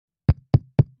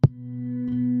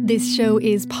This show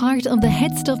is part of the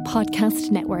Head Stuff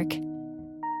Podcast Network.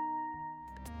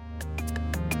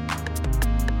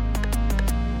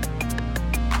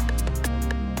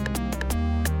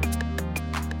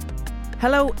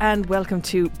 Hello and welcome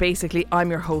to Basically. I'm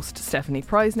your host, Stephanie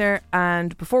Preisner,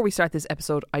 and before we start this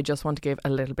episode, I just want to give a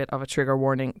little bit of a trigger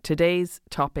warning. Today's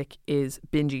topic is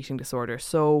binge eating disorder.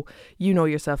 So you know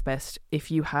yourself best. If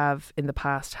you have in the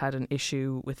past had an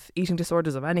issue with eating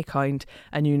disorders of any kind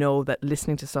and you know that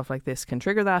listening to stuff like this can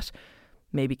trigger that,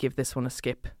 maybe give this one a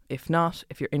skip. If not,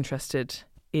 if you're interested,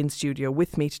 in studio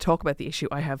with me to talk about the issue,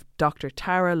 I have Dr.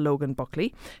 Tara Logan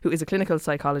Buckley, who is a clinical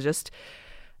psychologist.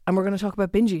 And we're going to talk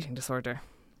about binge eating disorder.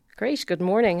 Great. Good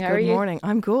morning. How are you? Good morning.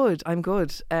 I'm good.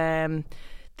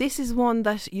 This is one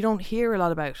that you don't hear a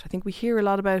lot about. I think we hear a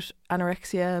lot about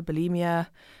anorexia, bulimia,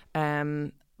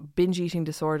 binge eating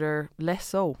disorder, less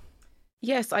so.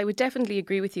 Yes, I would definitely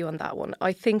agree with you on that one.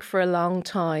 I think for a long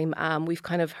time we've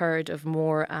kind of heard of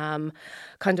more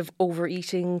kind of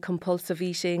overeating, compulsive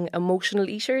eating, emotional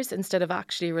eaters, instead of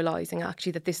actually realising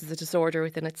that this is a disorder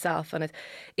within itself, and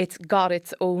it's got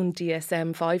its own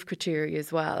DSM-5 criteria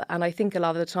as well. And I think a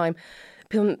lot of the time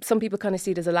some people kind of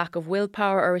see it as a lack of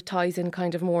willpower, or it ties in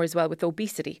kind of more as well with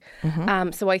obesity.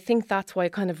 Mm-hmm. So I think that's why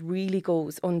it kind of really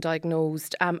goes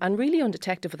undiagnosed and really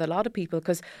undetected with a lot of people,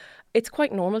 because it's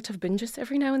quite normal to have binges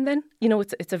every now and then. You know,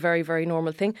 it's a very, very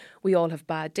normal thing. We all have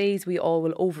bad days. We all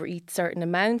will overeat certain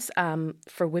amounts.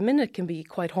 For women, it can be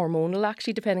quite hormonal,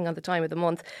 actually, depending on the time of the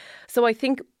month. So I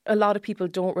think a lot of people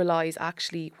don't realise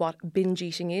actually what binge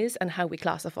eating is and how we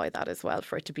classify that as well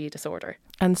for it to be a disorder.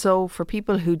 And so for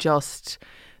people who just,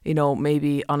 you know,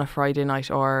 maybe on a Friday night,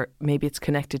 or maybe it's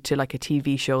connected to like a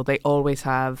TV show, they always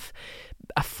have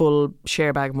a full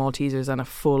share bag of Maltesers and a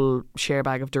full share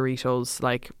bag of Doritos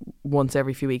like once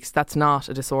every few weeks. That's not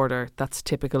a disorder. That's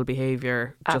typical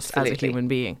behaviour just as a human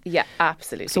being. Yeah,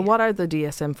 absolutely. So what are the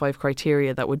DSM-5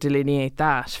 criteria that would delineate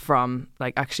that from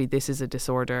like actually this is a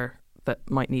disorder that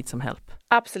might need some help?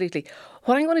 Absolutely.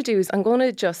 What I'm going to do is I'm going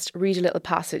to just read a little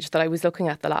passage that I was looking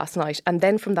at the last night, and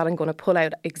then from that I'm going to pull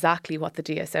out exactly what the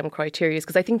DSM criteria is,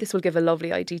 because I think this will give a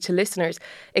lovely idea to listeners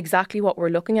exactly what we're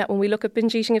looking at when we look at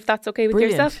binge eating, if that's okay with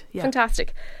yourself. Yeah.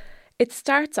 Fantastic. It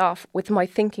starts off with my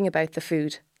thinking about the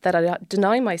food that I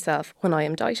deny myself when I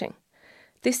am dieting.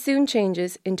 This soon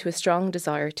changes into a strong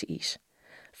desire to eat.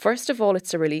 First of all,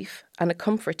 it's a relief and a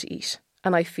comfort to eat,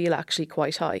 and I feel actually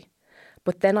quite high.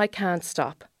 But then I can't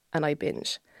stop and I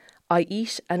binge. I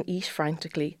eat and eat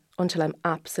frantically until I'm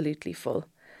absolutely full.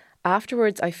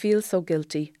 Afterwards, I feel so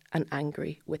guilty and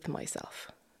angry with myself.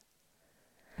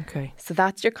 Okay. So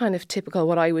that's your kind of typical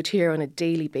what I would hear on a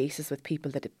daily basis with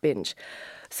people that binge.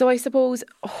 So I suppose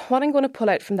what I'm going to pull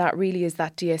out from that really is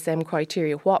that DSM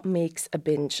criteria. What makes a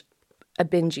binge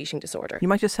eating disorder? You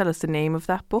might just tell us the name of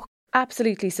that book.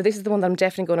 Absolutely. So this is the one that I'm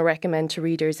definitely going to recommend to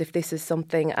readers if this is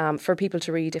something for people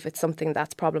to read, if it's something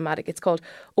that's problematic. It's called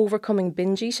Overcoming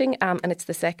Binge Eating, and it's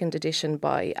the second edition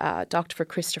by Dr.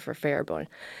 Christopher Fairbairn.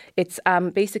 It's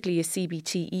basically a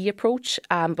CBTE approach,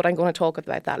 but I'm going to talk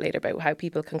about that later, about how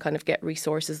people can kind of get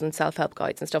resources and self-help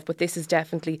guides and stuff. But this is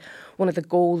definitely one of the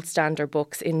gold standard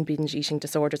books in binge eating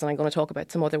disorders, and I'm going to talk about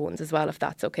some other ones as well, if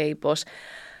that's okay. But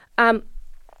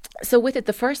so with it,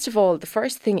 the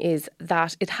first thing is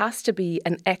that it has to be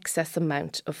an excess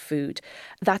amount of food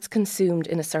that's consumed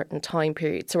in a certain time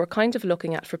period. So we're kind of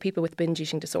looking at, for people with binge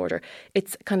eating disorder,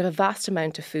 it's kind of a vast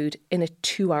amount of food in a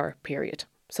 2-hour period.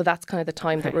 So that's kind of the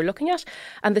time that we're looking at.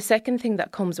 And the second thing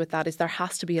that comes with that is there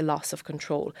has to be a loss of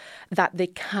control, that they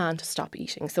can't stop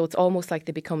eating. So it's almost like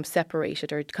they become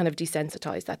separated or kind of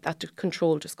desensitized, that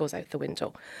control just goes out the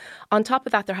window. On top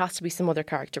of that, there has to be some other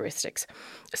characteristics.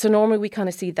 So normally we kind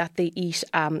of see that they eat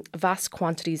vast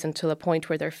quantities until a point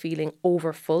where they're feeling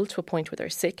overfull, to a point where they're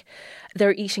sick.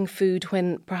 They're eating food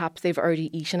when perhaps they've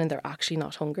already eaten and they're actually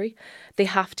not hungry. They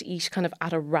have to eat kind of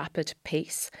at a rapid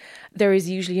pace. There is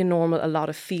usually a lot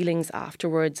of feelings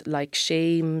afterwards, like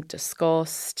shame,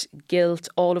 disgust, guilt,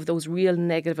 all of those real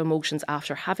negative emotions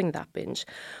after having that binge.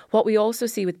 What we also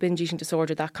see with binge eating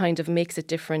disorder that kind of makes it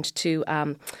different to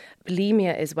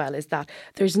bulimia as well is that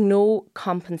there's no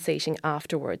compensating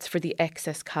afterwards for the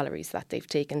excess calories that they've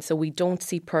taken. So we don't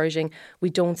see purging, we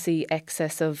don't see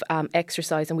excessive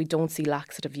exercise, and we don't see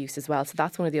laxative use as well. So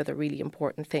that's one of the other really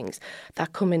important things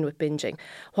that come in with binging.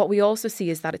 What we also see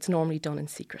is that it's normally done in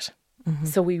secret.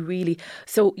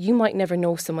 So you might never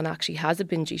know someone actually has a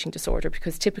binge eating disorder,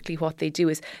 because typically what they do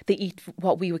is they eat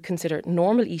what we would consider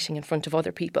normal eating in front of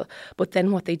other people. But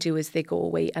then what they do is they go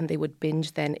away and they would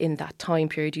binge then in that time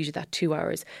period, usually that 2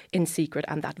 hours, in secret,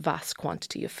 and that vast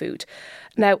quantity of food.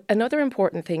 Now, another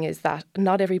important thing is that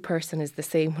not every person is the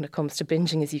same when it comes to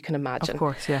binging, as you can imagine. Of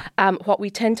course, yeah. What we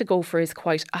tend to go for is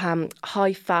quite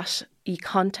high fat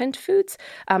content foods,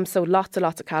 so lots and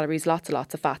lots of calories, lots and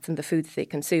lots of fats in the foods they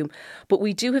consume. But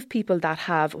we do have people that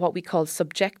have what we call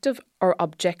subjective or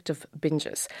objective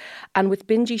binges. And with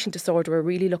binge eating disorder, we're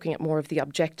really looking at more of the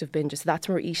objective binges. That's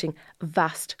when we're eating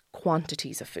vast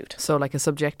quantities of food. So like a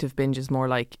subjective binge is more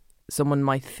like someone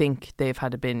might think they've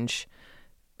had a binge.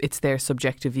 It's their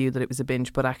subjective view that it was a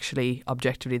binge, but actually,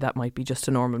 objectively, that might be just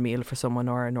a normal meal for someone,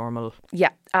 or a normal... Yeah,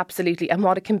 absolutely. And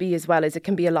what it can be as well is it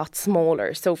can be a lot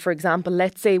smaller. So, for example,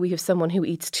 let's say we have someone who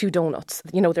eats 2 donuts.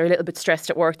 You know, they're a little bit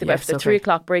stressed at work. They've got their 3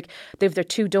 o'clock break. They have their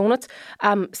 2 donuts.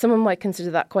 Someone might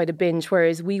consider that quite a binge,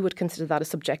 whereas we would consider that a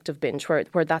subjective binge,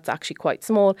 where that's actually quite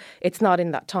small. It's not in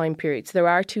that time period. So there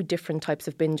are 2 different types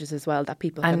of binges as well that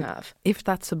people can have. If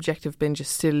that subjective binge is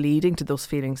still leading to those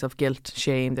feelings of guilt,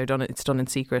 shame, it's done in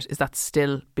secret, is that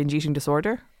still binge eating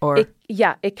disorder? Or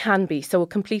it can be. So it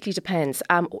completely depends.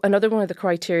 Another one of the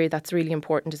criteria that's really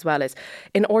important as well is,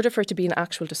 in order for it to be an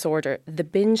actual disorder, the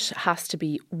binge has to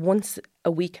be once a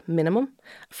week minimum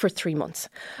for 3 months.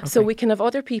 Okay. So we can have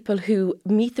other people who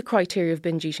meet the criteria of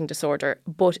binge eating disorder,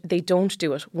 but they don't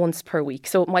do it once per week.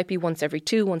 So it might be once every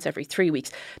 2, once every 3 weeks.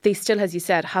 They still, as you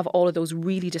said, have all of those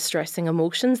really distressing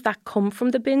emotions that come from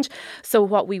the binge. So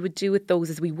what we would do with those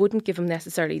is we wouldn't give them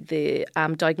necessarily the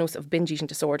diagnosis of binge eating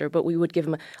disorder, but we would give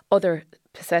them other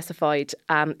specified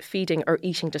feeding or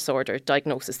eating disorder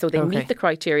diagnosis. So they meet the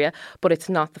criteria, but it's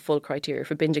not the full criteria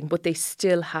for binging, but they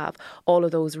still have all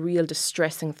of those real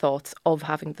distressing thoughts of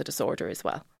having the disorder as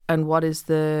well. And what is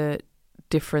the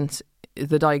difference?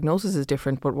 The diagnosis is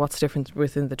different, but what's different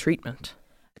within the treatment?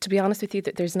 To be honest with you,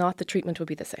 there's not. The treatment will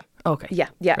be the same. Okay. Yeah.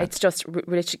 Right. It's just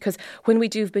because when we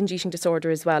do binge eating disorder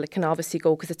as well, it can obviously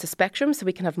go, because it's a spectrum. So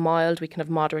we can have mild, we can have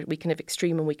moderate, we can have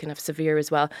extreme, and we can have severe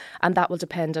as well. And that will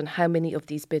depend on how many of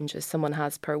these binges someone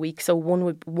has per week. So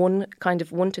 1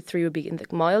 to 3 would be in the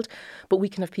mild, but we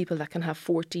can have people that can have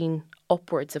 14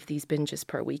 upwards of these binges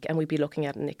per week, and we'd be looking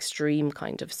at an extreme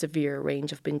kind of severe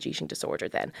range of binge eating disorder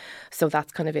then. So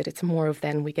that's kind of it. It's more of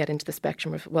then we get into the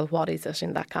spectrum of, well, what is it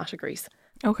in that categories?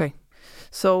 Okay.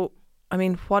 So, I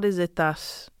mean, what is it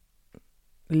that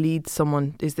leads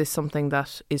someone? Is this something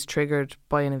that is triggered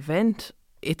by an event?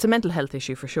 It's a mental health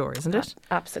issue for sure, isn't it?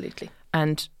 Absolutely.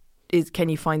 And can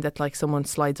you find that like someone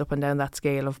slides up and down that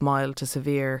scale of mild to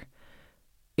severe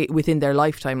within their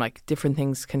lifetime, like different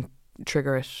things can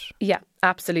trigger it? Yeah,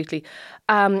 absolutely.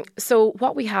 So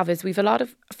what we have is we've a lot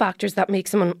of factors that make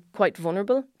someone quite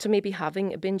vulnerable to maybe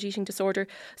having a binge eating disorder.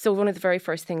 So one of the very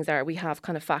first things are we have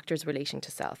kind of factors relating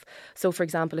to self. So for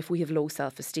example, if we have low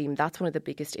self-esteem, that's one of the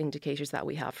biggest indicators that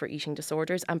we have for eating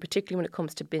disorders, and particularly when it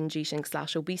comes to binge eating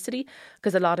 / obesity,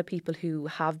 because a lot of people who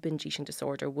have binge eating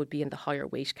disorder would be in the higher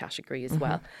weight category as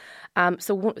well.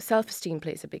 So self-esteem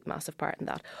plays a big, massive part in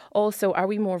that. Also, are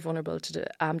we more vulnerable to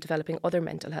developing other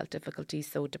mental health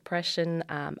difficulties? So depression,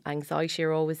 anxiety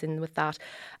are always in with that.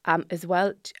 As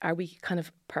well, are we kind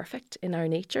of perfect in our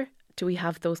nature? Do we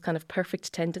have those kind of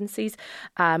perfect tendencies?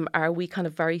 Are we kind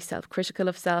of very self-critical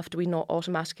of self? Do we not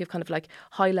automatically have kind of like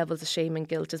high levels of shame and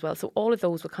guilt as well? So all of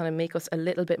those will kind of make us a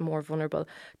little bit more vulnerable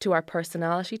to our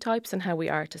personality types and how we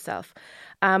are to self.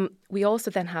 We also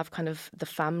then have kind of the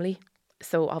family.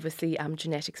 So obviously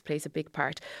genetics plays a big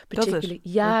part. Particularly,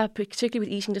 particularly with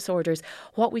eating disorders.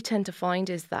 What we tend to find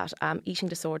is that eating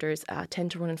disorders tend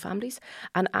to run in families.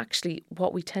 And actually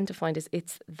what we tend to find is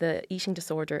the eating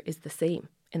disorder is the same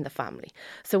in the family.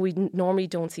 So we normally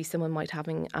don't see someone might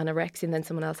having anorexia and then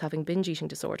someone else having binge eating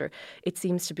disorder. It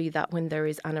seems to be that when there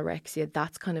is anorexia,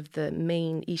 that's kind of the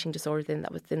main eating disorder then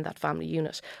that within that family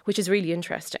unit, which is really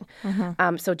interesting.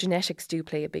 So genetics do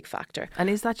play a big factor. And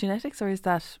is that genetics, or is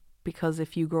that because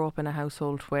if you grow up in a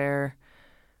household where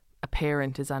a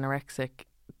parent is anorexic,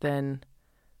 then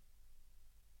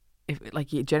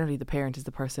generally the parent is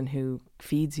the person who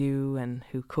feeds you and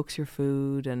who cooks your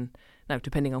food, and now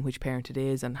depending on which parent it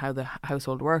is and how the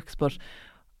household works, but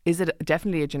is it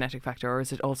definitely a genetic factor, or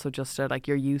is it also just like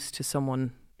you're used to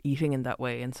someone eating in that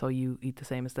way and so you eat the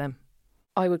same as them?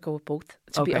 I would go with both,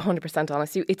 to be 100%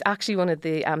 honest. It's actually one of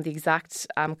the exact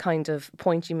kind of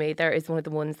point you made there is one of the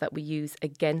ones that we use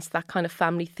against that kind of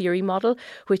family theory model,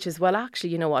 which is, well, actually,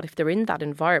 you know what, if they're in that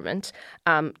environment,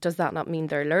 does that not mean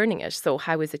they're learning it? So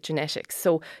how is it genetics?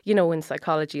 So, you know, in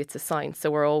psychology, it's a science. So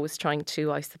we're always trying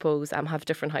to, I suppose, have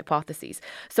different hypotheses.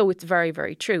 So it's very,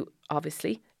 very true,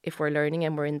 obviously. If we're learning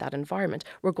and we're in that environment,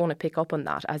 we're going to pick up on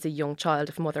that as a young child.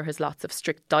 If mother has lots of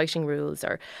strict dieting rules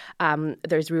or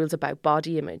there's rules about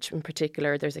body image in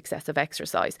particular, there's excessive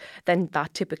exercise, then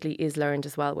that typically is learned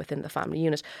as well within the family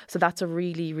unit. So that's a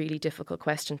really, really difficult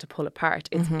question to pull apart.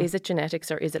 Is it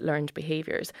genetics or is it learned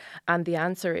behaviours? And the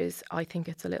answer is, I think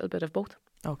it's a little bit of both.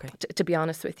 Okay. To be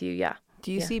honest with you, yeah.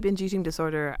 Do you see binge eating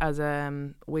disorder as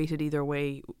weighted either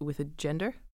way with a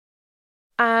gender?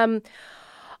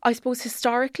 I suppose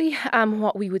historically,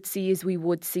 what we would see is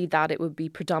that it would be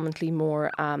predominantly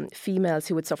more females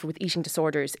who would suffer with eating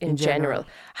disorders in general.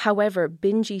 However,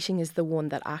 binge eating is the one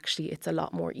that actually it's a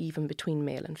lot more even between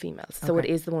male and females. So it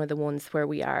is one of the ones where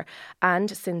we are.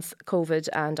 And since COVID,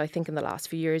 and I think in the last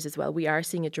few years as well, we are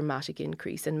seeing a dramatic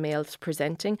increase in males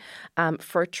presenting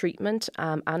for treatment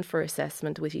and for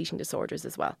assessment with eating disorders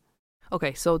as well.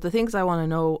 Okay, so the things I want to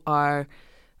know are,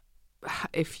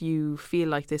 if you feel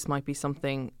like this might be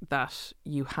something that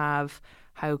you have,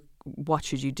 what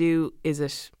should you do? Is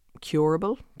it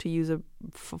curable, to use a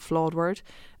flawed word?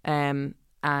 And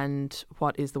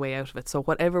what is the way out of it? So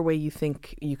whatever way you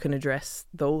think you can address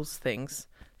those things,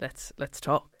 let's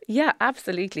talk. Yeah,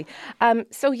 absolutely.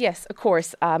 So yes, of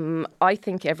course, I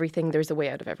think there's a way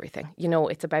out of everything. You know,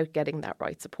 it's about getting that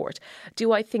right support.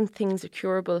 Do I think things are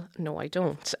curable? No, I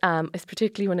don't. It's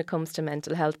particularly when it comes to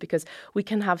mental health, because we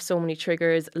can have so many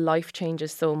triggers, life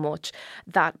changes so much,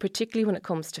 that particularly when it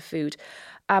comes to food.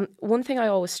 One thing I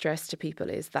always stress to people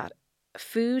is that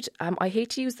food, I hate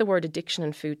to use the word addiction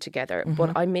and food together,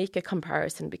 but I make a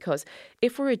comparison, because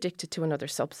if we're addicted to another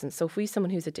substance, so if we're someone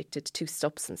who's addicted to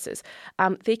substances,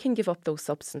 they can give up those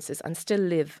substances and still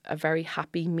live a very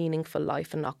happy, meaningful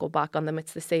life and not go back on them.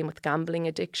 It's the same with gambling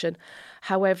addiction.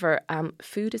 However,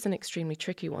 food is an extremely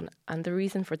tricky one. And the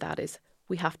reason for that is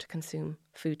we have to consume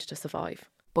food to survive.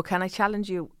 But can I challenge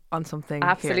you on something?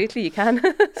 Absolutely, you can.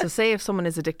 So say if someone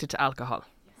is addicted to alcohol,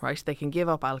 right? They can give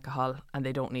up alcohol and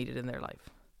they don't need it in their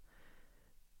life.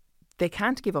 They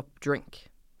can't give up drink.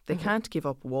 They can't give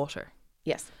up water.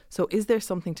 Yes. So is there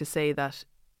something to say that,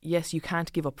 yes, you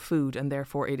can't give up food and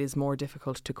therefore it is more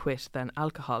difficult to quit than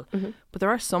alcohol, but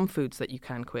there are some foods that you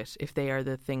can quit if they are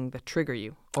the thing that trigger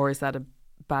you? Or is that a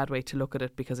bad way to look at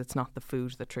it because it's not the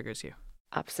food that triggers you?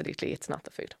 Absolutely, it's not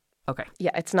the food. Okay.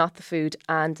 Yeah, it's not the food.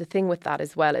 And the thing with that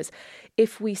as well is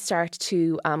if we start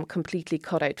to completely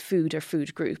cut out food or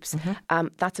food groups,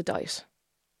 that's a diet.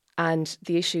 And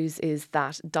the issues is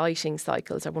that dieting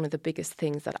cycles are one of the biggest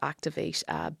things that activate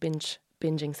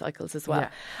binging cycles as well.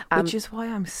 Yeah. Which is why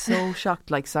I'm so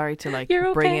shocked. Like, sorry to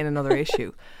You're bring okay. in another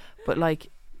issue, but like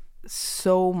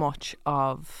so much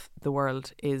of the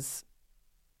world is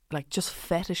like just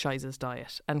fetishizes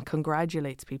diet and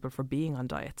congratulates people for being on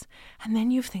diets. And then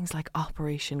you have things like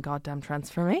Operation Goddamn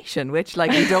Transformation, which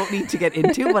like we don't need to get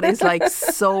into, but is like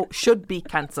so should be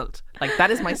cancelled. Like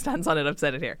that is my stance on it. I've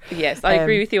said it here. Yes, I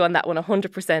agree with you on that one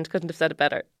 100%. Couldn't have said it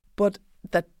better. But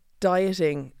that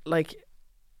dieting, like,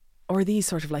 or these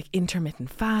sort of like intermittent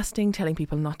fasting, telling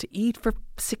people not to eat for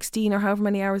 16 or however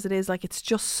many hours it is, like it's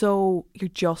just so, you're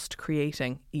just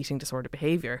creating eating disorder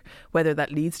behaviour. Whether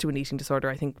that leads to an eating disorder,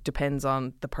 I think depends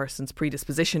on the person's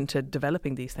predisposition to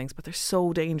developing these things, but they're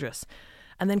so dangerous.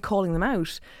 And then calling them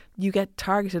out, you get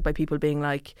targeted by people being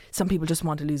like, some people just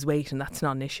want to lose weight and that's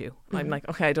not an issue. I'm like,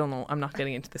 okay, I don't know, I'm not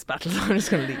getting into this battle, so I'm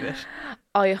just going to leave it.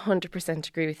 I 100%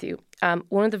 agree with you.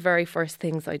 One of the very first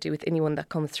things I do with anyone that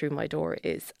comes through my door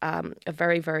is a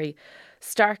very, very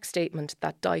stark statement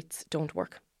that diets don't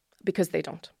work, because they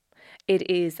don't. It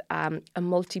is a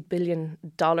multi-billion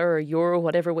dollar or euro,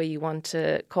 whatever way you want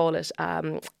to call it,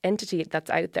 entity that's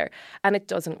out there. And it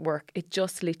doesn't work. It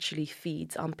just literally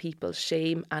feeds on people's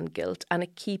shame and guilt. And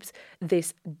it keeps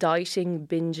this dieting,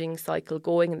 binging cycle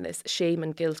going, and this shame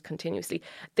and guilt continuously.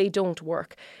 They don't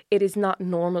work. It is not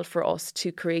normal for us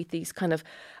to create these kind of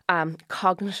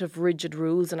cognitive rigid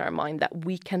rules in our mind that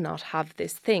we cannot have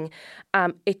this thing.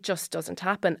 It just doesn't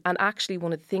happen. And actually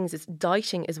one of the things is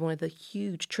dieting is one of the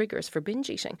huge triggers for binge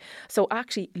eating. So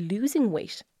actually losing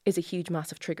weight is a huge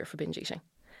massive trigger for binge eating.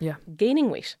 Yeah. Gaining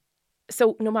weight.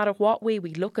 So no matter what way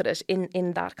we look at it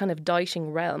in that kind of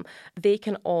dieting realm, they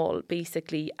can all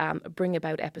basically bring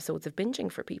about episodes of binging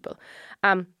for people.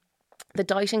 the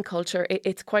dieting culture,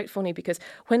 it's quite funny because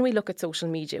when we look at social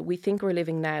media, we think we're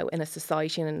living now in a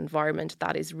society and an environment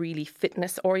that is really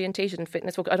fitness orientated and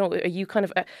fitness focused. I don't know, are you kind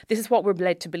of, this is what we're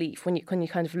led to believe when you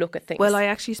kind of look at things. Well, I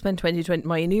actually spent 2020,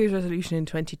 my New Year's resolution in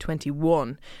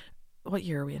 2021, what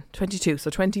year are we in? 22. So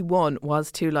 21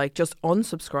 was to like just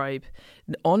unsubscribe,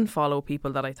 unfollow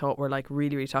people that I thought were like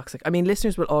really, really toxic. I mean,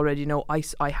 listeners will already know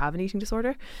I have an eating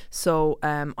disorder. So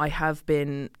I've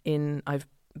been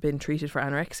treated for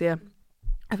anorexia.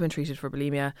 I've been treated for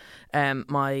bulimia.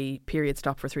 My period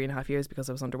stopped for 3.5 years because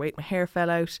I was underweight. My hair fell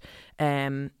out.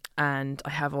 And I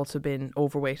have also been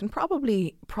overweight and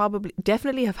probably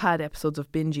definitely have had episodes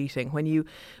of binge eating. When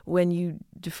you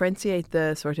differentiate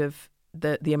the sort of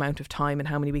the amount of time and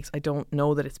how many weeks, I don't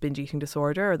know that it's binge eating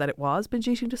disorder or that it was binge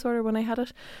eating disorder when I had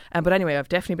it. But anyway, I've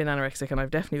definitely been anorexic and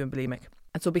I've definitely been bulimic.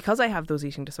 And so because I have those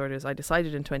eating disorders, I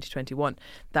decided in 2021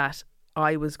 that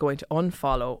I was going to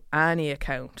unfollow any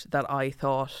account that I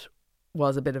thought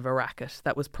was a bit of a racket,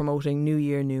 that was promoting new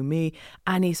year, new me,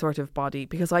 any sort of body,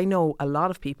 because I know a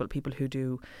lot of people who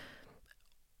do,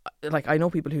 like I know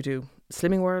people who do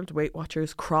Slimming World, Weight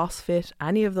Watchers, CrossFit,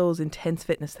 any of those intense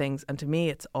fitness things, and to me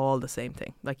it's all the same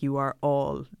thing. Like you are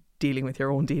all dealing with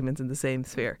your own demons in the same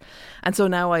sphere. And so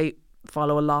now I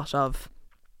follow a lot of,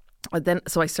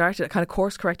 so I kind of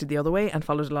course corrected the other way and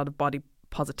followed a lot of body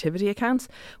positivity accounts,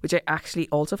 which I actually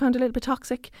also found a little bit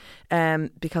toxic,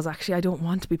 because actually I don't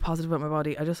want to be positive about my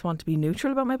body. I just want to be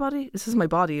neutral about my body. This is my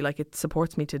body, like it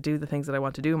supports me to do the things that I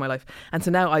want to do in my life. And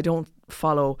so now I don't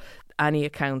follow any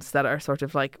accounts that are sort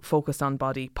of like focused on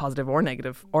body positive or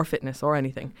negative or fitness or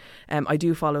anything. I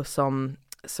do follow some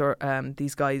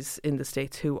these guys in the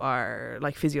States who are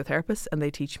like physiotherapists, and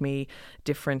they teach me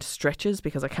different stretches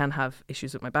because I can have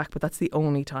issues with my back, but that's the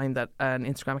only time that an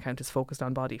Instagram account is focused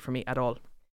on body for me at all.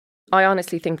 I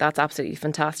honestly think that's absolutely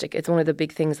fantastic. It's one of the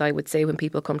big things I would say when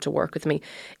people come to work with me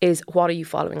is, what are you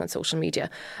following on social media?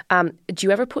 Do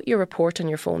you ever put your report on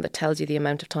your phone that tells you the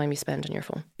amount of time you spend on your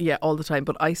phone? Yeah, all the time.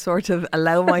 But I sort of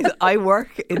allow I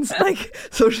work in like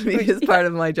social media is part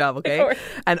of my job, okay?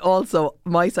 And also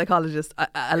my psychologist,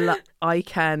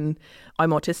 I'm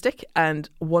autistic, and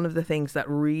one of the things that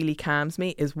really calms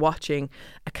me is watching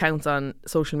accounts on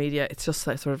social media. It's just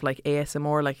sort of like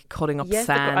ASMR, like cutting up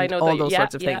sand, all those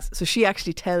sorts of things. So she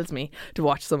actually tells me to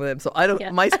watch some of them. So I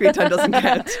don't. My screen time doesn't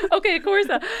count. Okay, of course.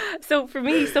 So for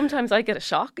me, sometimes I get a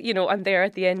shock. You know, I'm there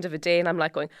at the end of a day and I'm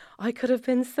like going, I could have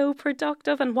been so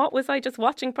productive. And what was I just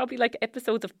watching? Probably like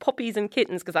episodes of puppies and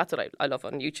kittens, because that's what I love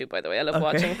on YouTube, by the way. I love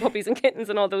watching puppies and kittens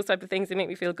and all those type of things. They make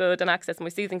me feel good and access my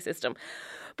soothing system.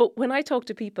 But when I talk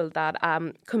to people that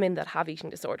come in that have eating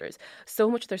disorders,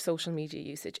 so much of their social media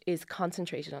usage is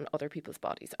concentrated on other people's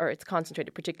bodies, or it's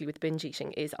concentrated, particularly with binge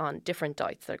eating, is on different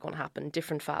diets that are going to happen,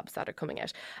 different fabs that are coming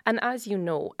out. And as you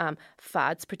know,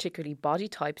 fads, particularly body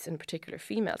types, in particular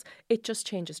females, it just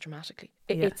changes dramatically.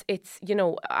 It's you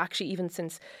know, actually even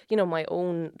since, you know, my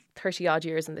own 30 odd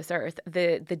years on this earth,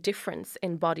 the difference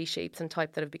in body shapes and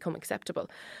type that have become acceptable.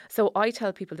 So I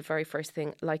tell people the very first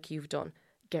thing, like you've done,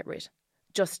 get rid.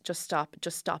 Just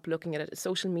stop looking at it.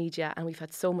 Social media, and we've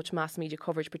had so much mass media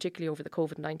coverage, particularly over the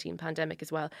COVID-19 pandemic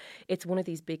as well. It's one of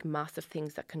these big, massive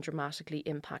things that can dramatically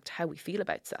impact how we feel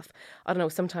about self. I don't know,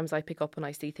 sometimes I pick up and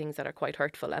I see things that are quite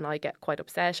hurtful and I get quite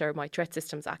upset, or my threat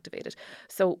system's activated.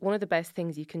 So one of the best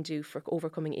things you can do for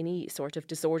overcoming any sort of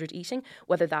disordered eating,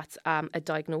 whether that's a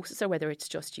diagnosis or whether it's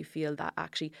just you feel that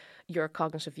actually your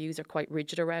cognitive views are quite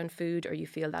rigid around food, or you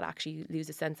feel that actually you lose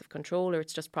a sense of control, or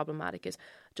it's just problematic, is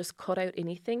just cut out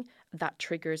anything that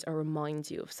triggers or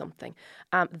reminds you of something.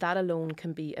 That alone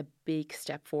can be a big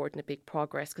step forward and a big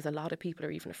progress, because a lot of people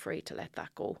are even afraid to let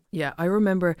that go. Yeah, I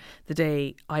remember the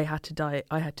day I had to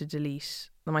delete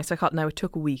my psychologist. Now, it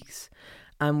took weeks,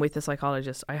 and with the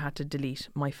psychologist I had to delete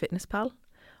my MyFitnessPal.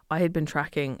 I had been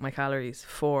tracking my calories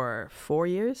for 4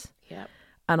 years. Yeah.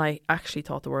 And I actually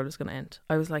thought the world was going to end.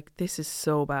 I was like, this is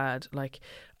so bad. Like,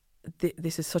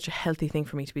 this is such a healthy thing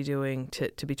for me to be doing,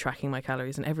 to be tracking my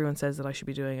calories, and everyone says that I should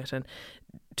be doing it, and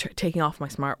taking off my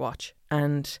smartwatch.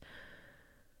 And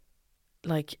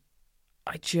like,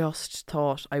 I just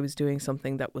thought I was doing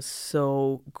something that was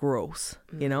so gross,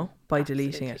 you know, by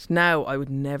deleting it. Now I would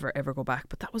never ever go back,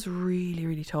 but that was really,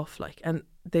 really tough. Like, and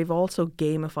they've also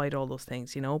gamified all those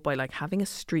things, you know, by like having a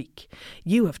streak.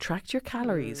 You have tracked your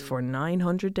calories for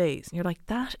 900 days, and you're like,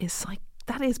 that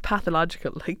is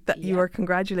pathological. Like, that you are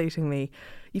congratulating me.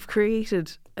 You've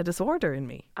created a disorder in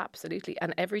me. Absolutely.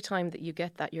 And every time that you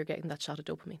get that, you're getting that shot of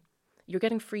dopamine. You're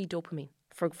getting free dopamine.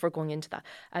 for going into that.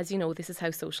 As you know, this is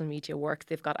how social media works.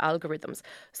 They've got algorithms.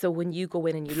 So when you go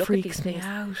in and you look at these things,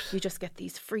 you just get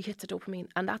these free hits of dopamine.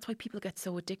 And that's why people get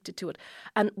so addicted to it.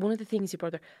 And one of the things, your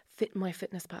brother,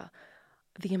 MyFitnessPal,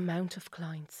 the amount of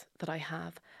clients that I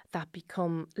have that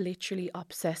become literally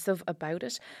obsessive about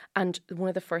it. And one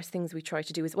of the first things we try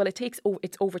to do is, well,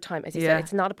 it's over time. As you said,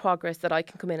 it's not a progress that I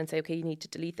can come in and say, okay, you need to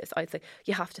delete this. I'd say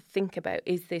you have to think about,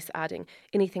 is this adding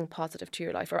anything positive to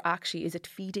your life? Or actually, is it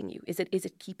feeding you? Is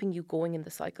it keeping you going in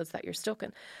the cycles that you're stuck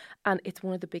in? And it's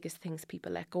one of the biggest things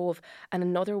people let go of. And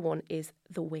another one is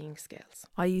the weighing scales.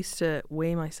 I used to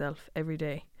weigh myself every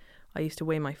day. I used to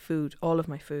weigh my food, all of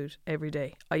my food, every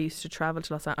day. I used to travel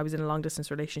to Los Angeles. I was in a long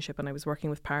distance relationship and I was working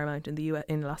with Paramount in the US,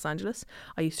 in Los Angeles.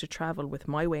 I used to travel with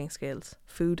my weighing scales,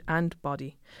 food and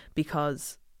body,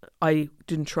 because I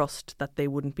didn't trust that they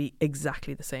wouldn't be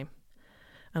exactly the same.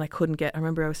 And I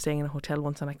remember I was staying in a hotel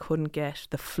once and I couldn't get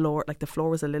the floor, like the floor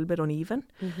was a little bit uneven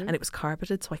and it was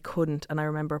carpeted, so I couldn't. And I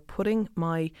remember putting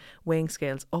my weighing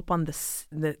scales up on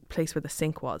the place where the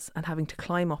sink was and having to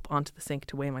climb up onto the sink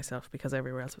to weigh myself because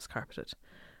everywhere else was carpeted.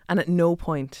 And at no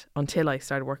point until I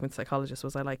started working with psychologists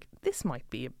was I like, this might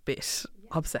be a bit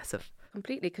obsessive.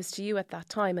 Completely, because to you at that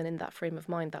time and in that frame of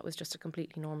mind, that was just a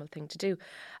completely normal thing to do.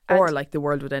 Or like the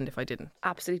world would end if I didn't.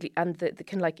 Absolutely. And the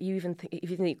can, like, you even if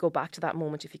you go back to that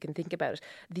moment, if you can think about it,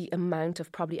 the amount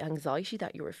of probably anxiety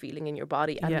that you were feeling in your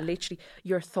body and literally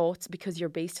your thoughts, because you're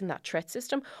based in that threat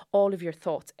system, all of your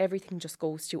thoughts, everything just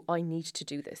goes to, I need to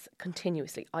do this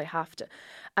continuously. I have to.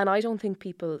 And I don't think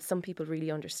some people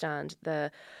really understand the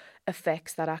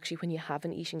effects that actually when you have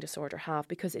an eating disorder have,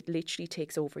 because it literally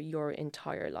takes over your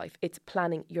entire life. It's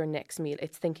planning your next meal.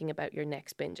 It's thinking about your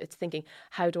next binge. It's thinking,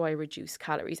 how do I reduce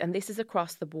calories? And this is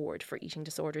across the board for eating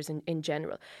disorders in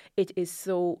general. It is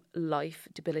so life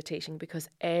debilitating because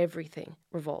everything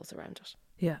revolves around it.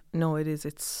 Yeah, no, it is.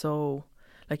 It's so,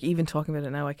 like, even talking about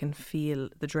it now, I can feel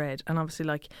the dread. And obviously,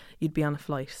 like, you'd be on a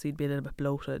flight, so you'd be a little bit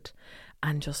bloated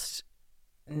and just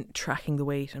tracking the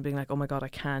weight and being like, oh my God, I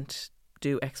can't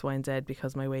do X, Y and Z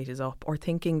because my weight is up, or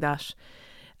thinking that.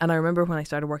 And I remember when I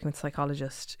started working with a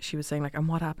psychologist, she was saying like, and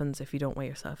what happens if you don't weigh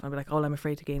yourself? And I'd be like, oh, I'm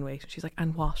afraid to gain weight. And she's like,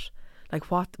 and what? Like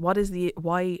what is the,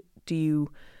 why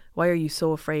are you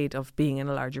so afraid of being in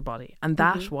a larger body? And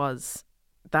that was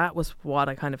what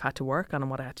I kind of had to work on and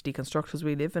what I had to deconstruct, because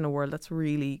we live in a world that's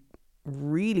really,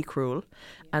 really cruel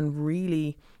and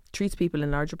really treats people in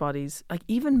larger bodies, like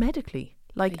even medically.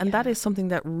 And that is something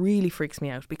that really freaks me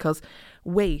out, because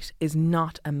weight is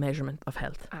not a measurement of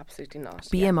health. Absolutely not.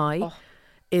 BMI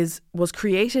was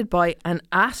created by an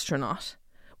astronaut.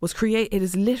 It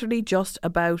is literally just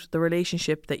about the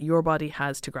relationship that your body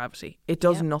has to gravity. It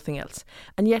does nothing else.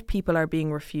 And yet people are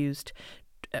being refused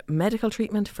medical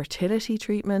treatment, fertility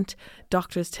treatment,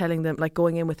 doctors telling them, like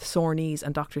going in with sore knees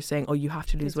and doctors saying, oh, you have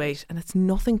to lose weight. And it's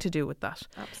nothing to do with that.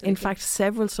 Absolutely. In fact,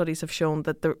 several studies have shown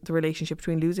that the relationship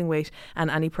between losing weight and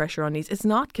any pressure on knees is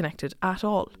not connected at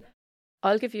all.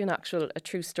 I'll give you a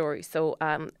true story. So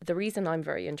the reason I'm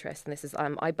very interested in this is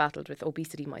I battled with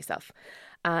obesity myself,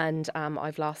 and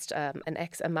I've lost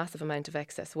a massive amount of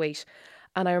excess weight.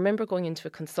 And I remember going into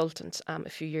a consultant a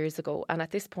few years ago, and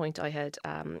at this point I had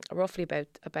roughly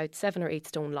about 7 or 8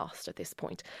 stone lost at this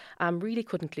point. Really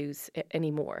couldn't lose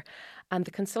any more. And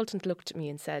the consultant looked at me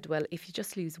and said, well, if you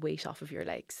just lose weight off of your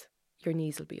legs, your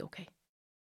knees will be okay.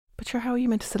 But sure, how are you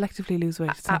meant to selectively lose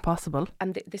weight? It's not possible.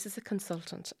 And this is a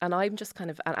consultant. And I'm just kind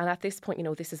of, and at this point,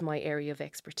 this is my area of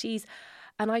expertise.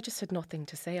 And I just had nothing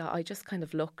to say. I just kind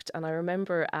of looked. And I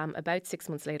remember about 6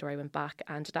 months later, I went back,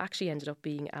 and it actually ended up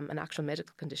being an actual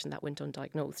medical condition that went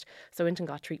undiagnosed. So I went and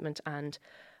got treatment, and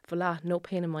voila, no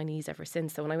pain in my knees ever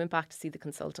since. So when I went back to see the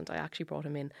consultant, I actually brought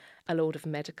him in a load of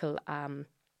medical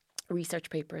research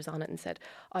papers on it and said,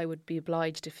 I would be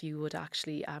obliged if you would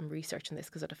actually research on this,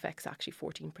 because it affects actually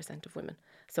 14% of women.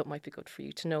 So it might be good for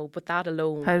you to know. But that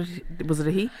alone... Was it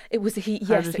a he? It was a he, yes.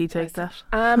 How did he take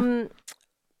that?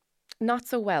 Not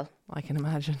so well. I can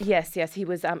imagine. Yes. He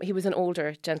was an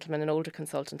older gentleman, an older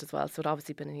consultant as well. So it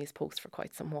obviously been in his post for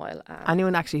quite some while.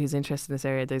 Anyone actually who's interested in this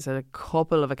area, there's a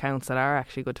couple of accounts that are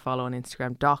actually good to follow on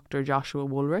Instagram. Dr. Joshua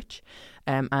Woolrich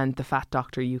and The Fat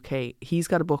Doctor UK. He's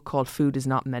got a book called Food is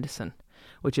Not Medicine,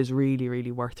 which is really,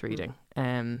 really worth reading.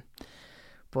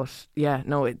 But yeah,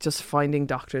 no, it's just finding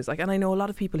doctors. And I know a lot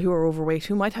of people who are overweight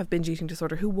who might have binge eating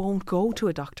disorder who won't go to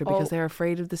a doctor because they're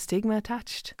afraid of the stigma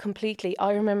attached. Completely.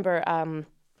 I remember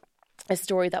a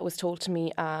story that was told to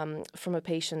me from a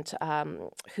patient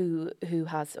who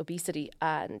has obesity,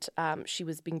 and she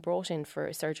was being brought in for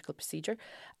a surgical procedure,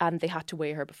 and they had to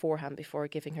weigh her beforehand before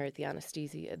giving her the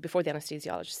anaesthesia, before the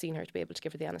anaesthesiologist seen her to be able to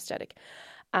give her the anaesthetic.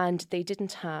 And they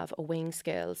didn't have a weighing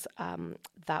scales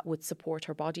that would support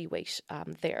her body weight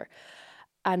there.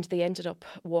 And they ended up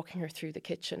walking her through the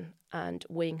kitchen and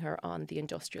weighing her on the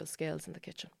industrial scales in the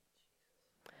kitchen.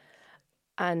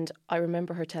 And I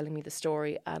remember her telling me the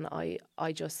story, and I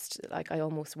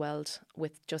almost welled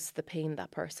with just the pain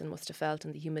that person must have felt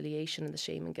and the humiliation and the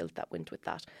shame and guilt that went with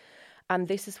that. And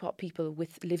this is what people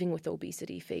living with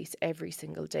obesity face every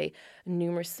single day.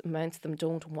 Numerous amounts of them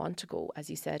don't want to go, as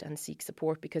you said, and seek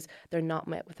support because they're not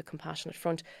met with a compassionate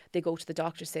front. They go to the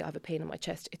doctor, say, I have a pain in my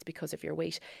chest, it's because of your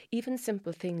weight. Even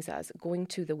simple things as going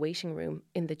to the waiting room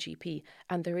in the GP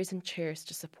and there isn't chairs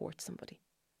to support somebody.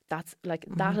 That's like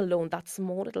that alone, that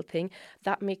small little thing,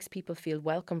 that makes people feel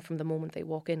welcome from the moment they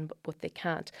walk in, but they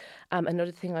can't.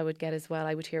 Another thing I would get as well,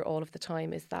 I would hear all of the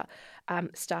time, is that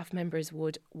staff members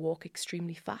would walk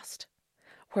extremely fast,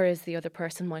 whereas the other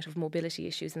person might have mobility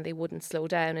issues and they wouldn't slow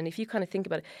down. And if you kind of think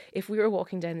about it, if we were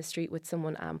walking down the street with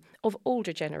someone of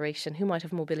older generation who might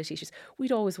have mobility issues,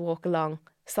 we'd always walk along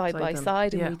side by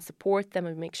side and we'd support them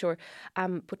and make sure.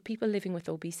 But people living with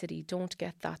obesity don't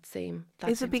get that same.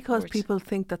 Is it because people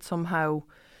think that somehow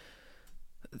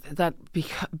that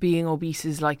being obese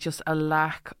is like just a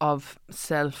lack of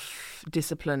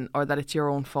self-discipline, or that it's your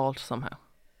own fault somehow?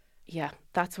 Yeah,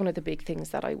 that's one of the big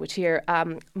things that I would hear.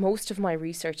 Most of my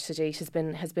research to date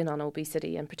has been on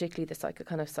obesity, and particularly the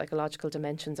kind of psychological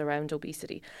dimensions around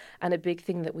obesity. And a big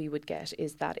thing that we would get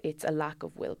is that it's a lack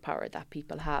of willpower that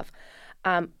people have.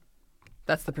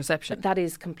 That's the perception. That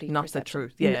is complete not perception. The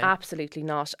truth. Yeah, absolutely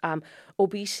not.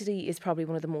 Obesity is probably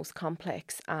one of the most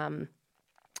complex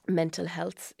mental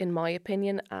healths, in my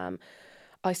opinion.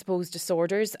 I suppose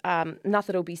disorders, not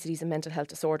that obesity is a mental health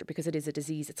disorder because it is a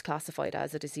disease, it's classified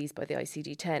as a disease by the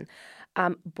ICD-10,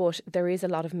 but there is a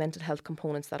lot of mental health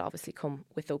components that obviously come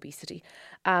with obesity,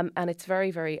 and it's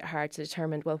very, very hard to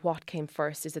determine, well, what came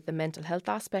first? Is it the mental health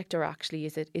aspect, or actually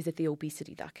is it the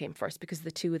obesity that came first? Because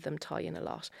the two of them tie in a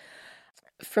lot.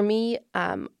 For me,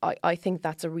 I think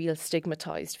that's a real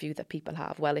stigmatised view that people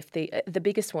have. Well, if the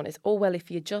biggest one is,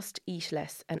 if you just eat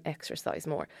less and exercise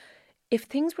more. If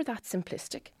things were that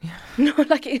simplistic,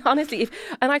 honestly,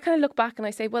 and I kind of look back and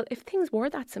I say, well, if things were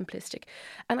that simplistic,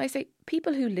 and I say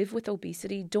people who live with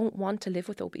obesity don't want to live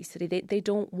with obesity. They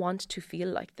don't want to feel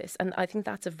like this. And I think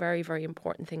that's a very, very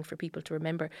important thing for people to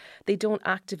remember. They don't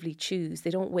actively choose. They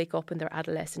don't wake up in their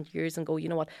adolescent years and go, you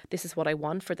know what, this is what I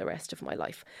want for the rest of my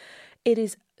life. It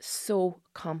is so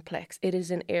complex. It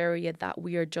is an area that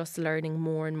we are just learning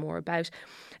more and more about.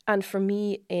 And for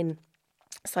me, in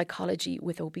psychology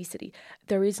with obesity,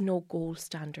 there is no gold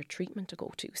standard treatment to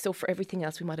go to. So for everything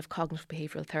else, we might have cognitive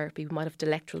behavioural therapy, we might have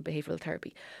dialectical behavioural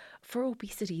therapy. For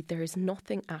obesity, there is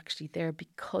nothing actually there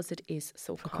because it is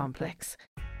so complex.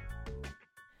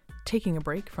 Taking a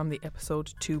break from the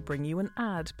episode to bring you an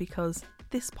ad, because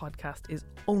this podcast is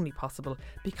only possible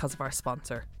because of our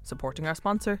sponsor. Supporting our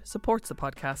sponsor supports the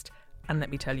podcast. And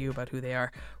let me tell you about who they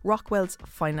are. Rockwell's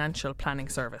financial planning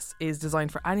service is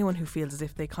designed for anyone who feels as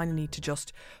if they kind of need to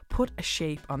just put a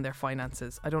shape on their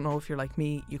finances. I don't know if you're like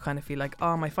me, you kind of feel like,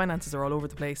 my finances are all over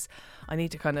the place. I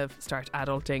need to kind of start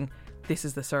adulting. This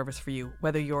is the service for you.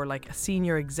 Whether you're like a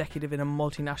senior executive in a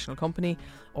multinational company,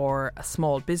 or a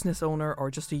small business owner,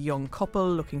 or just a young couple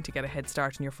looking to get a head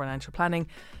start in your financial planning,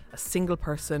 a single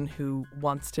person who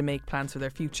wants to make plans for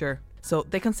their future. So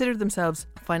they consider themselves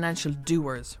financial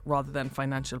doers rather than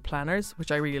financial planners,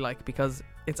 which I really like because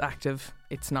it's active.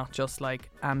 It's not just like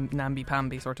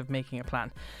namby-pamby sort of making a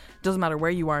plan. Doesn't matter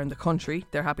where you are in the country,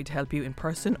 they're happy to help you in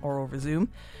person or over Zoom.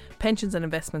 Pensions and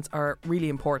investments are really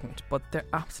important, but they're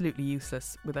absolutely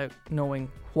useless without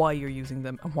knowing why you're using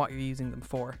them and what you're using them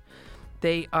for.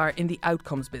 They are in the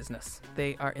outcomes business.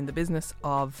 They are in the business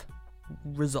of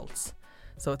results.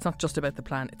 So it's not just about the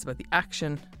plan, it's about the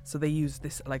action. So they use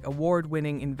this like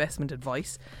award-winning investment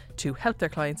advice to help their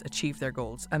clients achieve their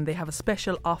goals. And they have a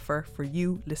special offer for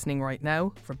you listening right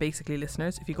now, for Basically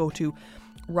listeners. If you go to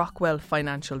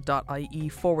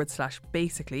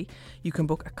rockwellfinancial.ie/basically, you can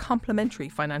book a complimentary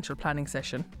financial planning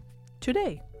session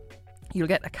today. You'll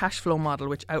get a cash flow model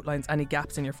which outlines any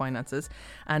gaps in your finances,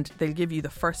 and they'll give you the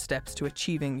first steps to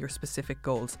achieving your specific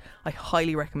goals. I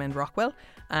highly recommend Rockwell,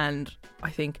 and I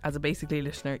think as a Basically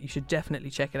listener, you should definitely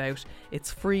check it out. It's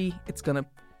free. It's going to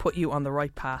put you on the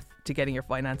right path to getting your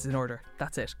finances in order.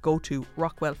 That's it. Go to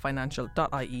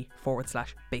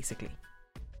rockwellfinancial.ie/basically.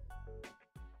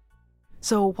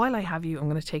 So while I have you, I'm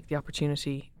going to take the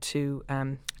opportunity to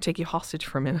take you hostage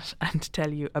for a minute and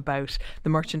tell you about the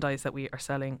merchandise that we are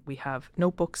selling. We have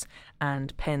notebooks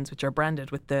and pens which are branded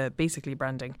with the Basically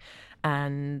branding,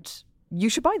 and you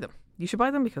should buy them. You should buy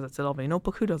them because it's a lovely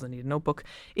notebook. Who doesn't need a notebook?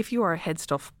 If you are a Head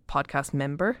Stuff podcast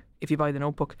member, if you buy the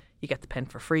notebook, you get the pen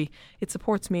for free. It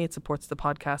supports me, it supports the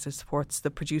podcast, it supports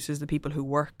the producers, the people who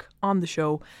work on the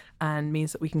show, and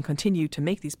means that we can continue to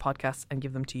make these podcasts and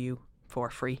give them to you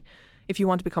for free. If you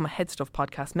want to become a Head Stuff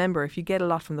podcast member, if you get a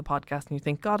lot from the podcast and you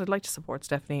think, God, I'd like to support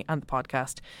Stephanie and the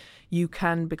podcast, you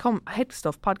can become a Head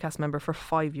Stuff podcast member for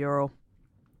 €5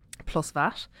 plus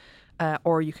VAT.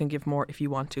 Or you can give more if you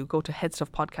want to. Go to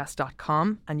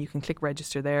headstuffpodcast.com and you can click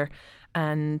register there,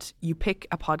 and you pick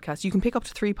a podcast. You can pick up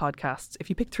to 3 podcasts. If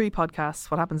you pick 3 podcasts,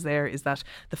 what happens there is that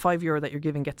the €5 that you're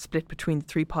giving gets split between the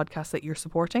 3 podcasts that you're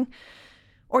supporting.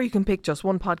 Or you can pick just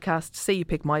one podcast. Say you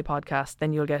pick my podcast,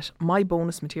 then you'll get my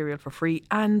bonus material for free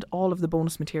and all of the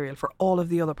bonus material for all of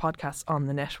the other podcasts on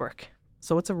the network.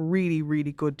 So it's a really,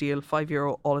 really good deal.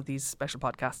 €5, all of these special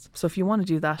podcasts. So if you want to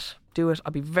do that, do it.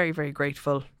 I'll be very, very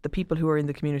grateful. The people who are in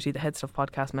the community, the Head Stuff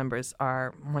podcast members,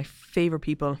 are my favourite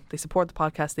people. They support the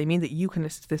podcast. They mean that you can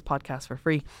listen to this podcast for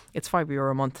free. It's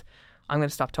 €5 a month. I'm going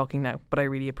to stop talking now, but I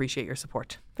really appreciate your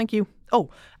support. Thank you. Oh,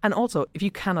 and also, if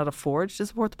you cannot afford to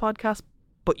support the podcast,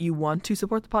 but you want to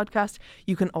support the podcast,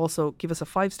 you can also give us a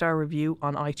 5-star review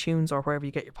on iTunes or wherever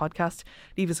you get your podcast.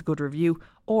 Leave us a good review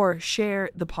or share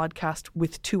the podcast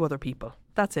with 2 other people.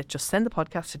 That's it. Just send the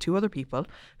podcast to 2 other people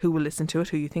who will listen to it,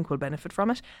 who you think will benefit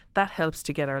from it. That helps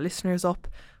to get our listeners up,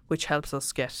 which helps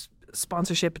us get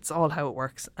sponsorship. It's all how it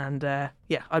works. And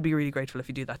I'd be really grateful if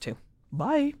you do that too.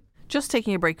 Bye. Just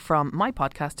taking a break from my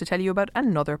podcast to tell you about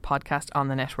another podcast on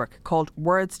the network called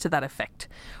Words to That Effect.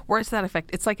 Words to That Effect,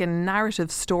 it's like a narrative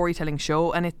storytelling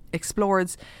show, and it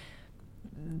explores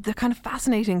the kind of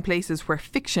fascinating places where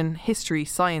fiction, history,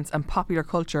 science and popular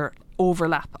culture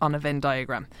overlap on a Venn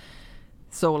diagram.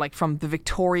 So like from the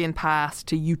Victorian past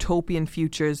to utopian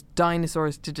futures,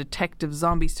 dinosaurs to detectives,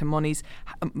 zombies to mummies,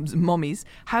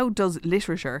 how does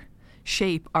literature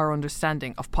shape our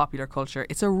understanding of popular culture?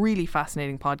 It's a really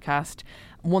fascinating podcast,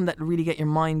 one that will really get your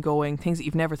mind going, things that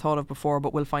you've never thought of before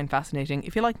but will find fascinating.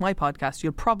 If you like my podcast,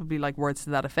 you'll probably like Words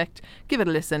to That Effect. Give it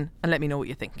a listen and let me know what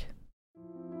you think.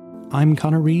 I'm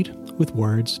Connor Reid with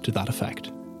Words to That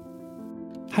Effect.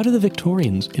 How did the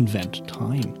Victorians invent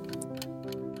time?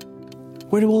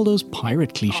 Where do all those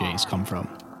pirate cliches come from?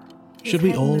 Should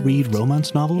we all read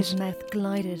romance novels? His mouth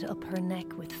glided up her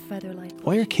neck with feather-like.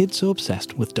 Why are kids so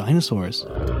obsessed with dinosaurs?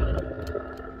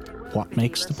 What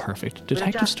makes the perfect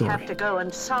detective story? We'll just have to go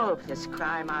and solve this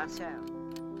crime ourselves.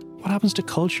 What happens to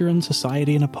culture and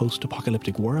society in a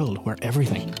post-apocalyptic world where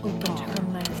everything Opened her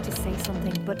mouth to say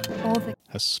something, but all the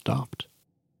has stopped?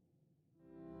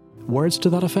 Words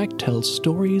to That Effect tells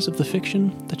stories of the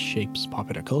fiction that shapes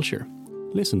popular culture.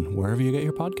 Listen wherever you get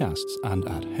your podcasts and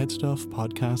at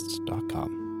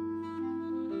headstuffpodcasts.com.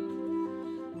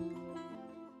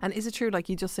 And is it true, like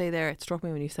you just say there, it struck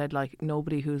me when you said like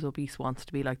nobody who's obese wants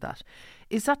to be like that.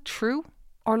 Is that true?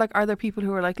 Or like are there people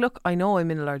who are like, look, I know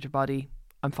I'm in a larger body,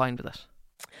 I'm fine with it?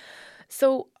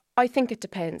 So I think it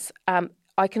depends.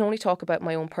 I can only talk about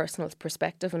my own personal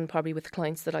perspective and probably with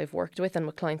clients that I've worked with and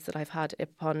with clients that I've had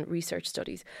upon research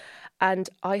studies. And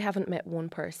I haven't met one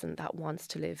person that wants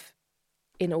to live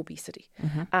in obesity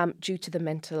due to the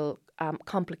mental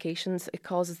complications it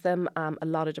causes them, a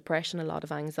lot of depression, a lot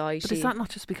of anxiety. But is that not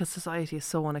just because society is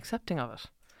so unaccepting of it?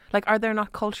 Like, are there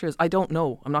not cultures? I don't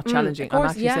know. I'm not challenging. Of course, I'm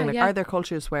actually saying, like, yeah. are there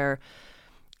cultures where,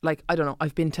 like, I don't know,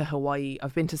 I've been to Hawaii,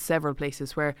 I've been to several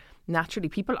places where naturally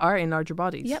people are in larger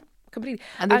bodies. Yeah, completely.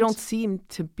 And they don't seem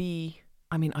to be,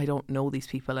 I mean, I don't know these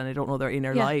people and I don't know their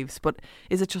inner lives, but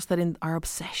is it just that in our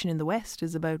obsession in the West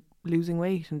is about losing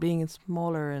weight and being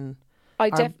smaller and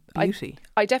beauty?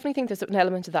 I definitely think there's an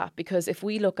element of that, because if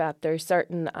we look at, there's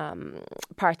certain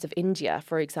parts of India,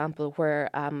 for example,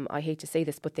 where I hate to say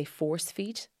this, but they force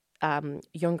feed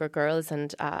younger girls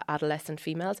and adolescent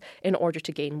females in order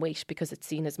to gain weight because it's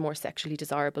seen as more sexually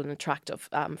desirable and attractive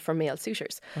for male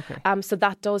suitors. Okay. So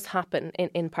that does happen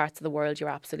in parts of the world. You're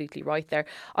absolutely right there.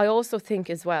 I also think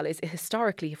as well is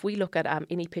historically, if we look at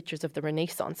any pictures of the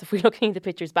Renaissance, if we look at the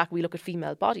pictures back, we look at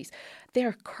female bodies,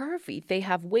 they're curvy, they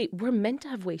have weight. We're meant to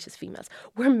have weight as females.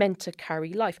 We're meant to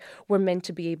carry life. We're meant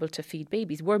to be able to feed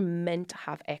babies. We're meant to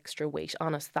have extra weight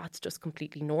on us. That's just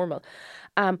completely normal.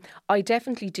 I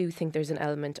definitely do think there's an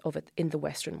element of it in the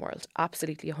Western world.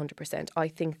 Absolutely 100%. I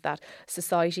think that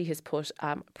society has put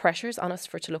pressures on us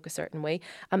to look a certain way.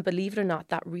 And believe it or not,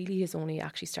 that really has only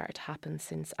actually started to happen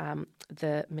since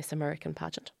the Miss American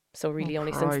pageant. So really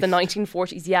only since the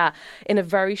 1940s, in a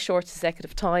very short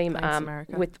consecutive time.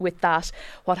 With that,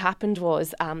 what happened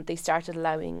was they started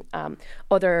allowing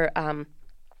other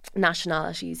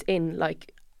nationalities in,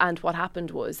 like. And what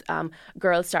happened was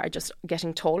girls started just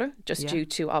getting taller, due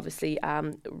to obviously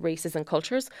races and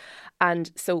cultures.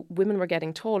 And so women were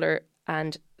getting taller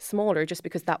and smaller just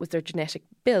because that was their genetic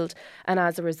build. And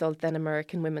as a result, then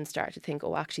American women started to think,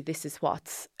 oh, actually, this is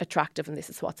what's attractive and this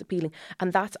is what's appealing.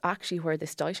 And that's actually where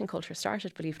this dieting culture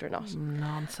started, believe it or not.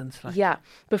 Nonsense. Yeah.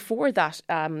 Before that,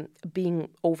 being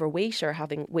overweight or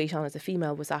having weight on as a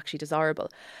female was actually desirable.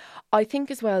 I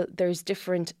think as well, there's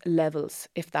different levels,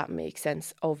 if that makes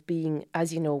sense, of being,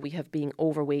 as you know, we have being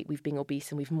overweight, we've being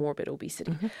obese and we've morbid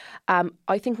obesity.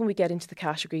 I think when we get into the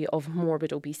category of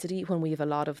morbid obesity, when we have a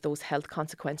lot of those health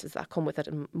consequences that come with it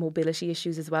and mobility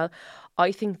issues as well,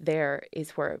 I think there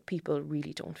is where people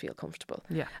really don't feel comfortable.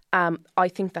 Yeah. I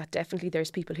think that definitely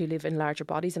there's people who live in larger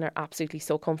bodies and are absolutely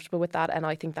so comfortable with that. And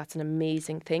I think that's an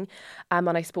amazing thing. And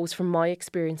I suppose from my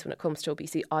experience when it comes to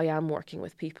obesity, I am working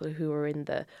with people who are in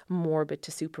the morbid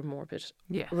to super morbid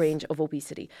range of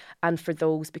obesity. And for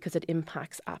those, because it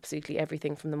impacts absolutely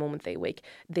everything from the moment they wake,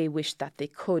 they wish that they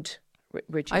could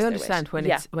reduce I understand their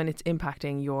weight. when it's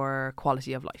impacting your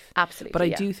quality of life. Absolutely. But I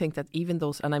do think that even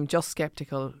those, and I'm just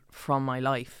skeptical from my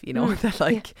life, you know,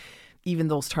 that even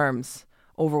those terms,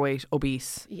 overweight,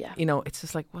 obese, you know, it's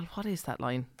just like, well, what is that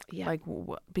line? Yeah. Like,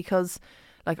 because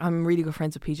like I'm really good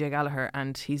friends with PJ Gallagher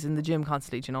and he's in the gym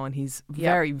constantly, you know, and he's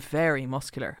very, very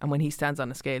muscular. And when he stands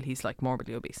on a scale, he's like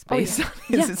morbidly obese.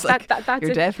 It's like, that's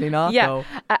you're definitely not, though.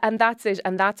 And that's it.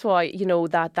 And that's why, you know,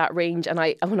 that range, and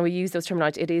when we use those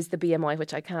terminology, it is the BMI,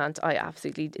 which I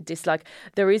absolutely dislike.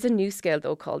 There is a new scale,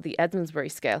 though, called the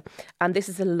Edmondsbury scale. And this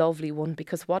is a lovely one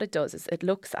because what it does is it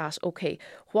looks at, okay,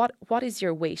 what is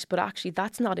your weight? But actually,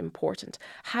 that's not important.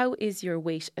 How is your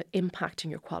weight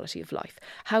impacting your quality of life?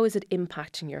 How is it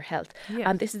impacting your health?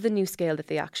 And this is the new scale that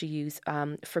they actually use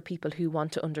for people who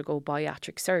want to undergo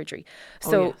bariatric surgery.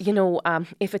 So, you know,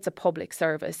 if it's a public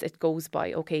service, it goes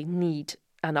by, okay, need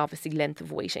and obviously length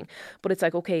of waiting. But it's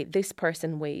like, okay, this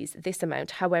person weighs this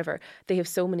amount. However, they have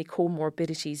so many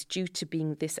comorbidities due to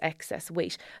being this excess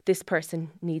weight. This person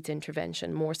needs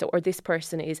intervention more so, or this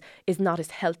person is not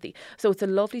as healthy. So it's a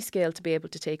lovely scale to be able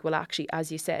to take, well, actually,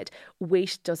 as you said,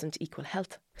 weight doesn't equal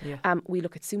health. We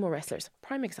look at sumo wrestlers,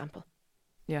 prime example.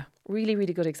 Yeah. Really,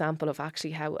 really good example of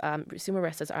actually how sumo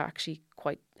wrestlers are actually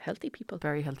quite healthy people.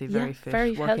 Very healthy, very fit,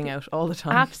 very working healthy. out all the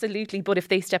time. Absolutely. But if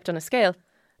they stepped on a scale,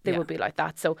 they would be like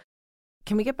that. So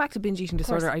can we get back to binge eating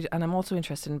disorder? And I'm also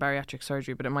interested in bariatric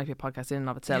surgery, but it might be a podcast in and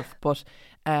of itself. But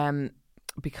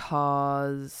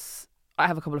because I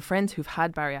have a couple of friends who've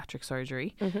had bariatric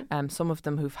surgery, some of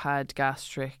them who've had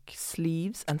gastric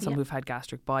sleeves and some who've had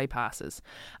gastric bypasses.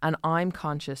 And I'm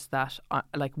conscious that,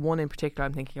 like one in particular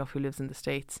I'm thinking of who lives in the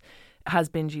States, has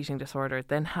binge eating disorder,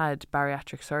 then had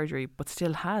bariatric surgery, but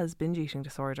still has binge eating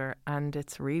disorder, and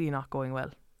it's really not going well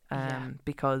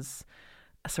because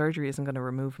a surgery isn't going to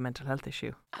remove a mental health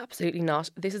issue. Absolutely not.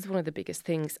 This is one of the biggest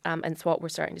things, and it's what we're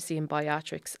starting to see in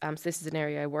bariatrics. So this is an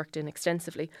area I worked in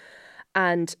extensively.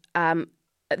 And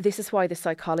this is why the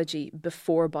psychology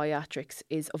before bariatrics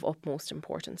is of utmost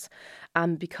importance.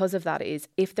 And because of that is,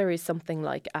 if there is something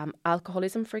like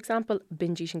alcoholism, for example,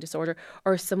 binge eating disorder,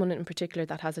 or someone in particular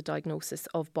that has a diagnosis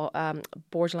of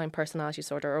borderline personality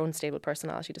disorder or unstable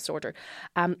personality disorder,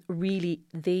 really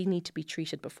they need to be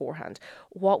treated beforehand.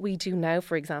 What we do now,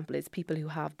 for example, is people who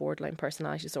have borderline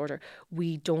personality disorder,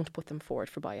 we don't put them forward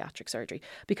for bariatric surgery,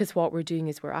 because what we're doing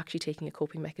is we're actually taking a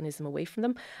coping mechanism away from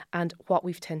them. And what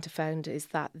we've tend to found is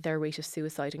that their rate of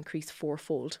suicide increased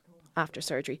 4-fold after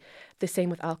surgery. The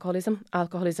same with alcoholism.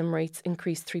 Alcoholism rates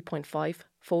increase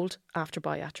 3.5-fold after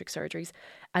bariatric surgeries.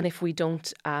 And if we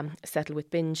don't settle with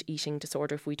binge eating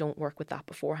disorder, if we don't work with that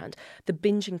beforehand, the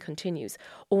binging continues.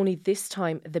 Only this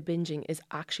time, the binging is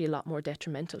actually a lot more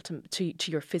detrimental to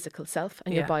your physical self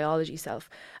and your biology self.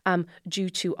 Due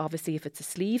to, obviously, if it's a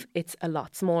sleeve, it's a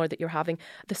lot smaller that you're having.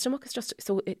 The stomach is just,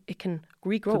 so it can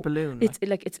regrow. It's a balloon.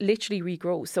 It's literally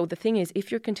regrows. So the thing is,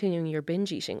 if you're continuing your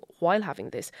binge eating while having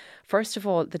this, first of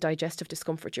all, the digestive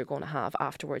discomfort you're going to have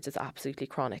afterwards is absolutely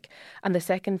chronic. And the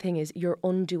second thing is you're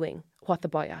undoing what the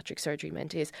bariatric surgery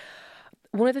meant is.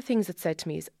 One of the things that's said to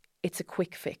me is it's a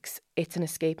quick fix. It's an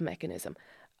escape mechanism.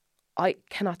 I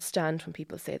cannot stand when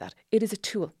people say that. It is a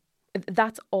tool.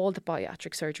 That's all the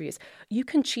bariatric surgery is. You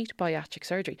can cheat bariatric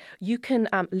surgery. You can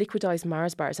liquidize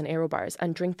Mars bars and Aero bars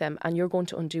and drink them, and you're going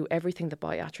to undo everything that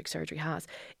bariatric surgery has.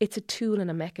 It's a tool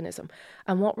and a mechanism.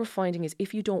 And what we're finding is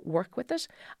if you don't work with it,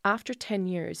 after 10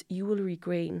 years, you will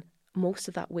regain most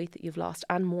of that weight that you've lost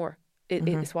and more.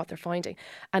 is what they're finding.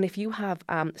 And if you have,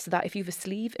 if you have a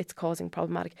sleeve, it's causing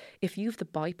problematic. If you have the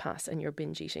bypass and you're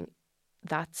binge eating,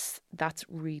 that's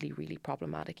really, really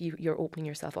problematic. You're opening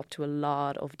yourself up to a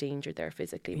lot of danger there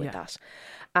physically with that.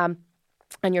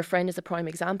 And your friend is a prime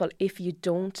example. If you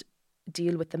don't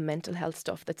deal with the mental health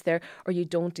stuff that's there, or you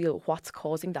don't deal with what's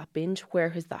causing that binge, where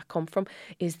has that come from?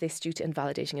 Is this due to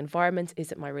invalidating environments?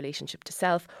 Is it my relationship to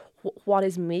self? What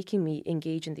is making me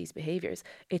engage in these behaviours?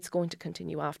 It's going to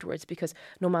continue afterwards, because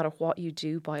no matter what you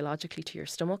do biologically to your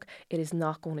stomach, it is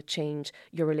not going to change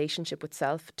your relationship with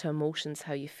self, to emotions,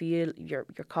 how you feel, your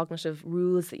cognitive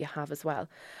rules that you have as well.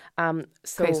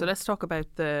 So let's talk about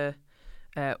the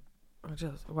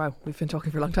wow, we've been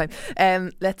talking for a long time.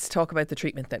 Let's talk about the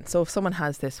treatment then. So if someone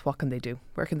has this, what can they do?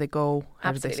 Where can they go?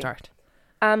 How do they start?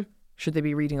 Should they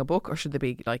be reading a book, or should they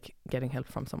be like getting help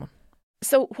from someone?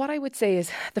 So what I would say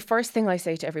is, the first thing I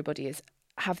say to everybody is,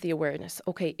 have the awareness.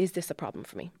 Okay, is this a problem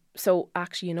for me? So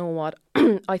actually, you know what?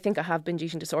 I think I have binge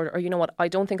eating disorder, or you know what? I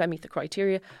don't think I meet the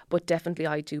criteria, but definitely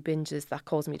I do binges that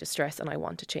cause me distress, and I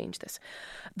want to change this.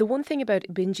 The one thing about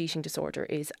binge eating disorder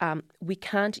is we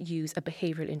can't use a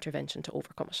behavioural intervention to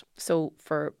overcome it. So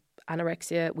for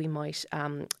anorexia, we might,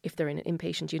 if they're in an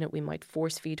inpatient unit, we might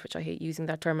force feed, which I hate using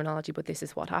that terminology, but this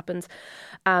is what happens.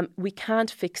 We can't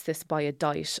fix this by a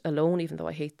diet alone, even though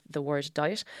I hate the word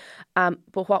diet.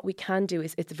 But what we can do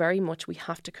is, it's very much, we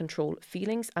have to control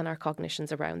feelings and our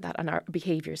cognitions around that, and our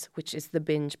behaviours, which is the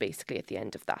binge basically at the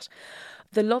end of that.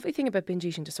 The lovely thing about binge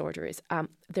eating disorder is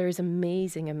there is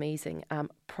amazing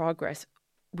progress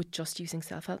with just using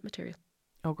self-help material.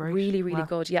 Oh, great. Really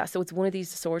good. Yeah. So it's one of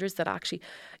these disorders that actually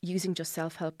using just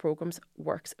self-help programs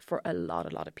works for a lot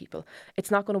of people. It's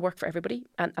not going to work for everybody,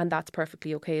 and that's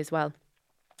perfectly okay as well.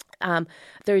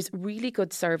 There's really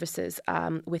good services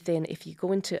within. If you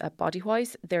go into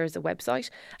Bodywise, there's a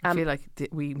website. I feel like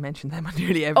we mention them on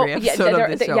nearly every episode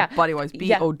of this show. Bodywise,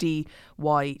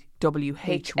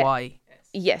 BODYWHY.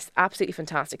 Yes, absolutely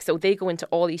fantastic. So they go into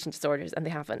all eating disorders, and they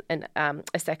have a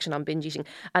section on binge eating,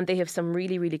 and they have some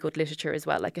really good literature as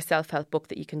well, like a self-help book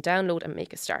that you can download and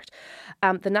make a start.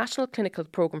 The National Clinical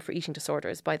Programme for Eating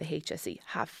Disorders by the HSE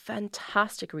have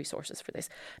fantastic resources for this.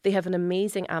 They have an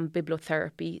amazing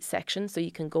bibliotherapy section, so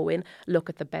you can go in, look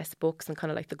at the best books and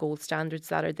kind of like the gold standards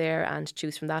that are there and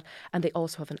choose from that. And they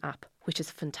also have an app, which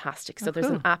is fantastic. So there's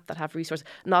an app that have resources.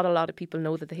 Not a lot of people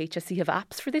know that the HSE have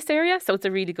apps for this area, so it's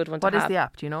a really good one to have. What is the app?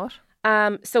 Do you know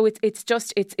it? So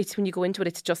it's when you go into it,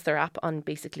 it's just their app on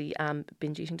basically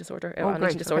binge eating disorder, or on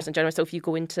eating disorders in general. So if you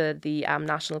go into the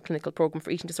National Clinical Programme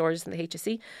for Eating Disorders in the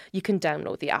HSE, you can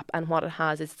download the app, and what it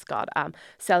has is, it's got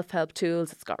self-help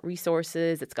tools, it's got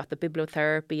resources, it's got the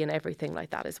bibliotherapy and everything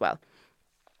like that as well.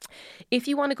 If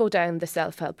you want to go down the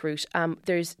self-help route,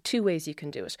 there's two ways you can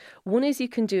do it. One is you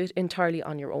can do it entirely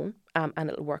on your own,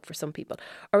 and it'll work for some people.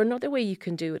 Or another way you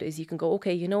can do it is, you can go,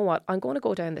 okay, you know what, I'm going to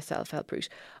go down the self-help route,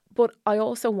 but I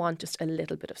also want just a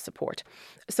little bit of support.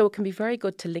 So it can be very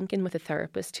good to link in with a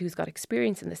therapist who's got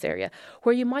experience in this area,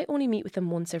 where you might only meet with them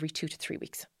once every 2 to 3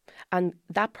 weeks. And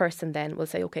that person then will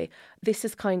say, okay, this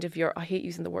is kind of your, I hate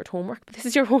using the word homework, but this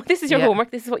is your homework,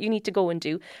 this is what you need to go and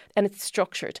do, and it's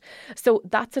structured. So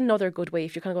that's another good way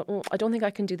if you're kind of going, I don't think I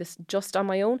can do this just on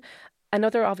my own.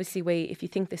 Another obviously way, if you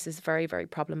think this is very, very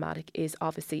problematic, is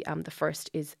obviously the first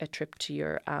is a trip to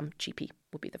your GP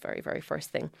would be the very, very first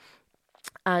thing.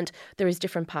 And there is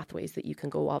different pathways that you can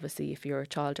go, obviously, if you're a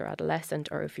child or adolescent,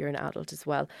 or if you're an adult as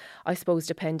well. I suppose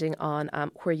depending on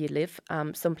where you live,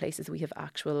 some places we have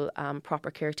actual proper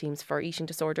care teams for eating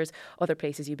disorders. Other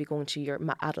places you'd be going to your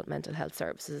adult mental health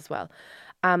services as well.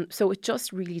 So it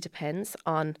just really depends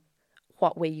on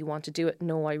what way you want to do it.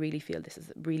 No, I really feel this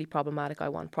is really problematic. I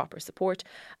want proper support.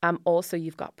 Also,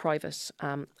 you've got private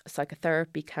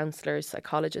psychotherapy, counsellors,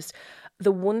 psychologists.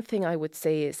 The one thing I would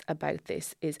say is about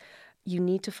this is, you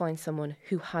need to find someone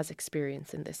who has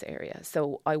experience in this area.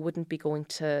 So I wouldn't be going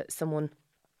to someone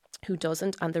who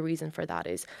doesn't. And the reason for that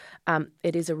is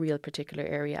it is a real particular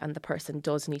area, and the person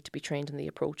does need to be trained in the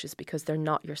approaches, because they're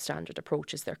not your standard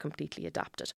approaches. They're completely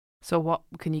adapted. So what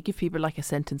can you give people like a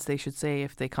sentence they should say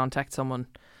if they contact someone?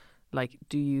 Like,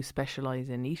 do you specialise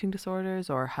in eating disorders,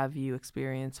 or have you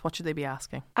experienced? What should they be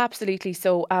asking? Absolutely.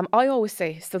 So I always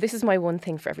say, so this is my one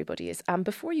thing for everybody is,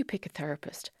 before you pick a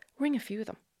therapist, ring a few of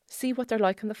them. See what they're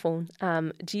like on the phone.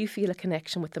 Do you feel a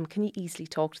connection with them? Can you easily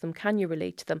talk to them? Can you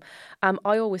relate to them?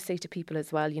 I always say to people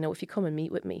as well, if you come and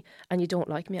meet with me and you don't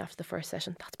like me after the first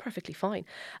session, that's perfectly fine.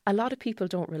 A lot of people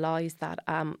don't realise that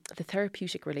the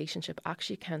therapeutic relationship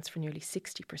actually accounts for nearly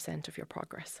 60% of your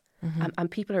progress. And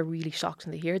people are really shocked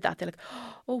when they hear that. They're like,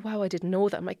 oh, wow, I didn't know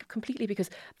that. I'm like, completely, because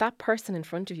that person in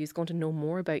front of you is going to know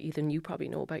more about you than you probably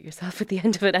know about yourself at the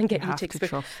end of it, and get you to experience.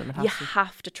 Trust them. You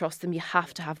have to trust them. You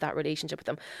have to have that relationship with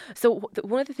them. So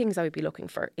one of the things I would be looking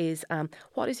for is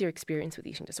what is your experience with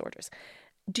eating disorders?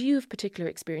 Do you have particular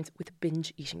experience with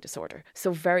binge eating disorder?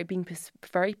 So being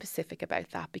very specific about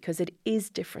that, because it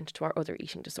is different to our other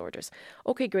eating disorders.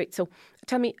 Okay, great. So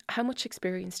tell me, how much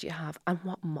experience do you have and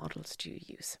what models do you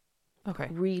use? Okay.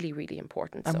 Really, really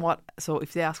important. And so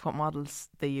if they ask what models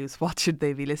they use, what should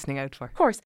they be listening out for? Of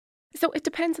course. So it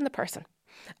depends on the person.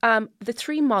 The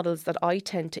three models that I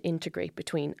tend to integrate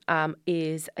between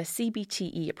is a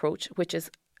CBTE approach, which is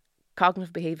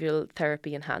Cognitive Behavioural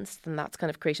Therapy Enhanced, and that's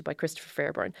kind of created by Christopher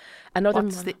Fairbairn.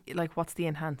 What's the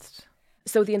enhanced?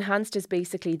 So the enhanced is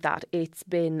basically that it's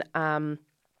been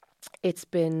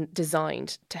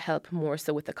designed to help more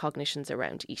so with the cognitions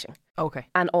around eating. Okay.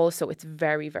 And also it's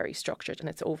very, very structured, and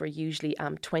it's over usually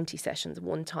 20 sessions,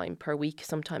 1 time per week,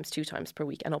 sometimes 2 times per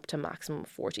week, and up to maximum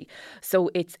 40.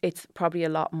 So it's probably a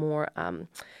lot more...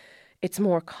 it's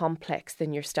more complex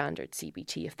than your standard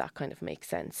CBT, if that kind of makes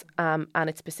sense. And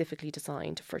it's specifically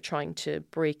designed for trying to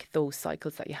break those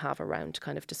cycles that you have around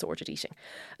kind of disordered eating.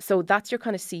 So that's your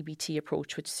kind of CBT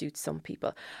approach, which suits some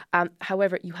people.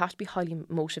 However, you have to be highly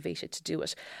motivated to do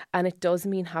it. And it does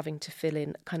mean having to fill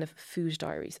in kind of food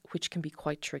diaries, which can be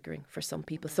quite triggering for some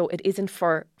people. So it isn't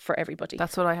for everybody.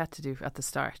 That's what I had to do at the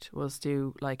start, was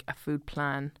do like a food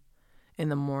plan in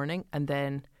the morning, and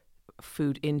then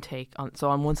food intake so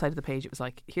on one side of the page it was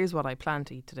like, here's what I plan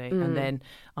to eat today, and then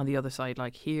on the other side,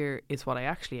 like, here is what I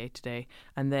actually ate today.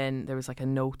 And then there was like a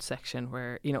note section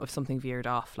where, if something veered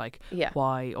off, like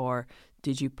why, or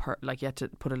did you you had to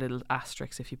put a little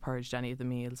asterisk if you purged any of the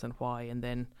meals and why. And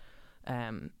then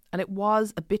and it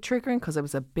was a bit triggering because it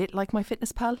was a bit like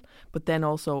MyFitnessPal, but then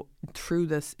also through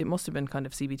this, it must have been kind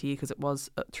of CBT, because it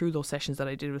was through those sessions that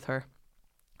I did with her,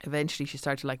 eventually she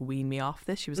started to like wean me off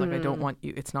this. She was like, I don't want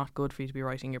you, it's not good for you to be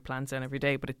writing your plans down every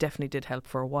day. But it definitely did help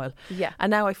for a while. Yeah.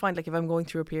 And now I find, like, if I'm going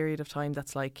through a period of time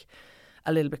that's like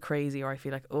a little bit crazy, or I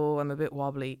feel like, oh, I'm a bit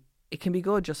wobbly, it can be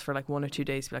good just for like 1 or 2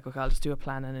 days to be like, okay, I'll just do a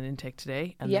plan and an intake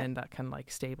today, and then that can like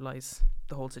stabilise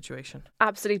the whole situation.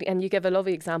 Absolutely. And you give a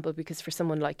lovely example, because for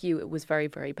someone like you, it was very,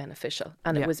 very beneficial,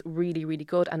 and it was really, really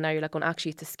good. And now you're like,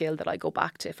 actually, it's a skill that I go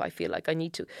back to if I feel like I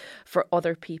need to. For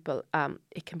other people,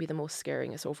 it can be the most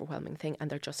scaringest, overwhelming thing, and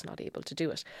they're just not able to do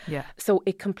it. Yeah. So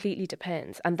it completely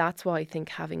depends. And that's why I think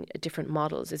having different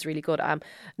models is really good.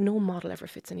 No model ever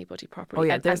fits anybody properly. Oh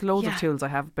yeah, there's loads of tools I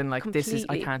have been like, completely.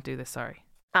 I can't do this, sorry.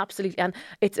 Absolutely. And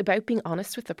it's about being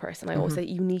honest with the person. I always say,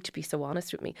 you need to be so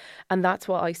honest with me. And that's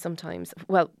why I sometimes,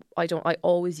 I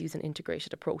always use an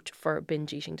integrated approach for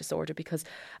binge eating disorder, because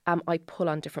I pull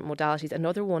on different modalities.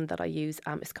 Another one that I use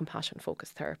is compassion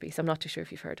focused therapy. So I'm not too sure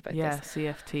if you've heard about this.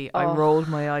 Yeah, CFT. I rolled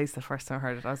my eyes the first time I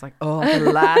heard it. I was like,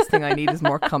 the last thing I need is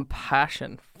more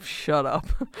compassion. Shut up.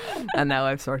 And now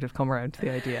I've sort of come around to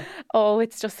the idea. Oh,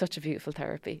 it's just such a beautiful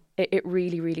therapy. It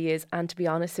really, really is. And to be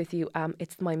honest with you,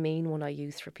 it's my main one I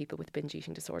use for people with binge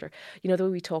eating disorder. The way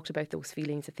we talked about those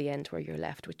feelings at the end where you're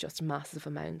left with just massive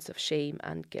amounts of shame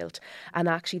and guilt. And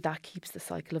actually that keeps the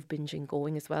cycle of binging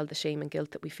going as well, the shame and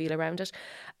guilt that we feel around it.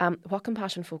 What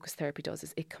compassion focused therapy does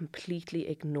is it completely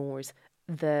ignores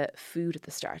the food at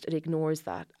the start. It ignores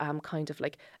that kind of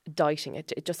like dieting.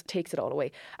 It just takes it all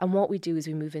away. And what we do is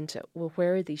we move into,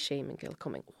 where are these shame and guilt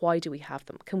coming? Why do we have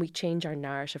them? Can we change our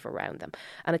narrative around them?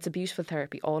 And it's a beautiful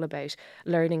therapy all about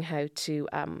learning how to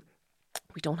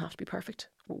we don't have to be perfect.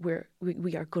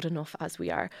 We are good enough as we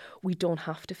are. We don't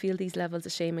have to feel these levels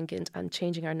of shame and guilt, and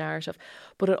changing our narrative.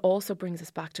 But it also brings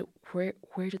us back to where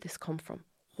did this come from?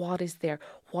 What is there?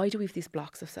 Why do we have these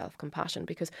blocks of self-compassion?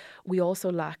 Because we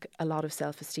also lack a lot of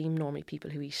self-esteem, normally people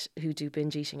who do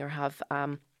binge eating or have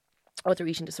other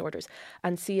eating disorders.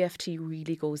 And CFT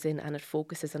really goes in and it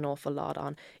focuses an awful lot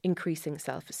on increasing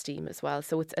self-esteem as well.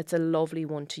 So it's a lovely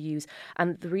one to use.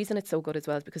 And the reason it's so good as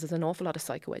well is because there's an awful lot of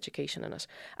psychoeducation in it,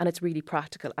 and it's really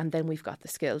practical. And then we've got the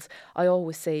skills. I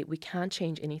always say we can't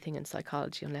change anything in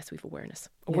psychology unless we've awareness.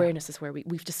 Awareness is where we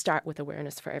have to start with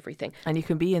awareness for everything. And you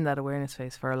can be in that awareness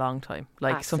phase for a long time.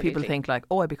 Like Absolutely. Some people think like,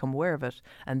 I become aware of it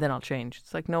and then I'll change.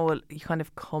 It's like, no, you kind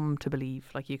of come to believe,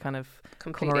 like you kind of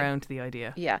come around to the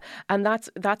idea. Yeah. And that's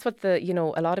what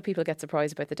a lot of people get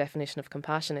surprised about the definition of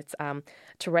compassion. It's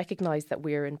to recognise that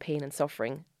we're in pain and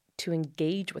suffering to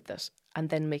engage with it and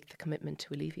then make the commitment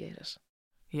to alleviate it.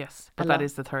 Yes, but that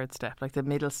is the third step. Like the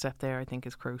middle step there, I think,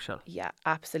 is crucial. Yeah,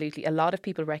 absolutely. A lot of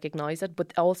people recognise it,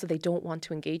 but also they don't want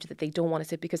to engage with it. They don't want to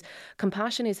sit, because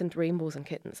compassion isn't rainbows and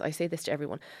kittens. I say this to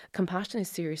everyone. Compassion is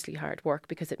seriously hard work,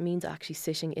 because it means actually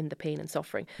sitting in the pain and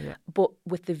suffering. Yeah. But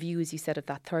with the view, as you said, of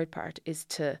that third part is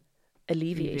to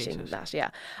alleviating that, yeah.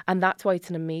 And that's why it's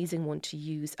an amazing one to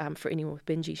use for anyone with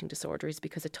binge eating disorders,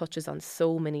 because it touches on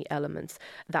so many elements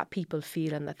that people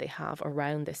feel and that they have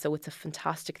around this. So it's a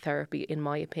fantastic therapy, in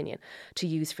my opinion, to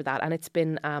use for that. And it's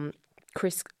been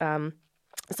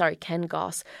Ken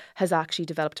Goss has actually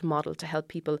developed a model to help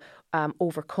people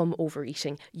overcome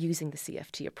overeating using the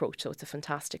CFT approach. So it's a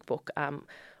fantastic book,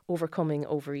 Overcoming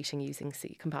Overeating Using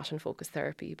Compassion Focused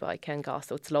Therapy by Ken Goss.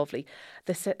 So it's lovely.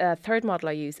 The third model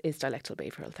I use is dialectical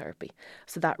behavioural therapy.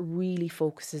 So that really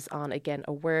focuses on, again,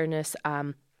 awareness,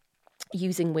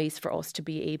 using ways for us to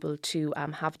be able to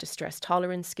have distress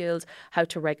tolerance skills, how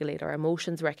to regulate our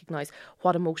emotions, recognise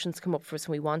what emotions come up for us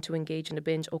when we want to engage in a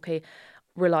binge. Okay,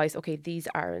 realise, okay, these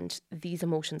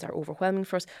emotions are overwhelming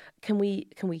for us. Can we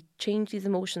change these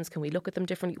emotions? Can we look at them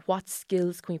differently? What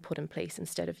skills can we put in place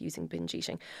instead of using binge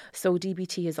eating? So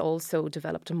DBT has also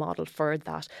developed a model for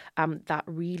that. That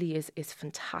really is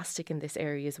fantastic in this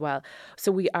area as well.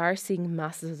 So we are seeing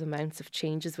massive amounts of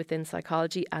changes within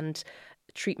psychology and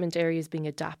treatment areas being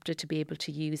adapted to be able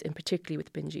to use, in particularly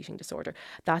with binge eating disorder.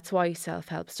 That's why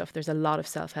self-help stuff, there's a lot of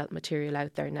self-help material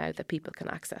out there now that people can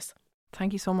access.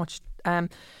 Thank you so much.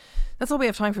 That's all we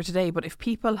have time for today. But if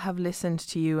people have listened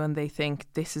to you and they think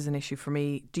this is an issue for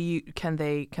me, can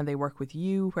they work with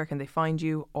you? Where can they find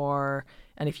you?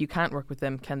 And if you can't work with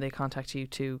them, can they contact you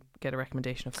to get a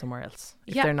recommendation of somewhere else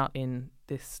if they're not in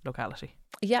this locality?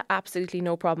 Yeah, absolutely,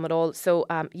 no problem at all. So,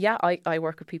 I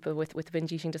work with people with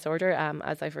binge eating disorder,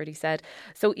 as I've already said.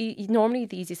 So, normally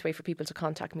the easiest way for people to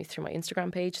contact me is through my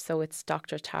Instagram page. So it's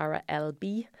Dr. Tara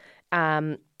LB.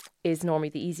 Is normally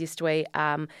the easiest way.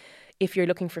 If you're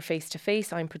looking for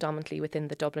face-to-face, I'm predominantly within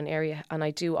the Dublin area, and I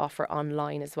do offer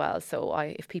online as well. So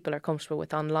if people are comfortable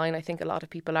with online, I think a lot of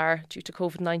people are, due to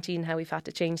COVID-19, how we've had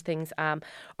to change things.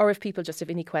 Or if people just have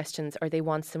any questions or they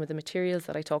want some of the materials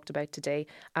that I talked about today,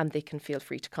 they can feel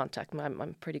free to contact me.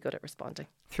 I'm pretty good at responding.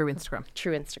 Through Instagram?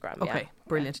 Through Instagram, Okay,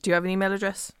 brilliant. Do you have an email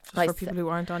address for people who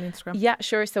aren't on Instagram? Yeah,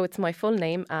 sure. So it's my full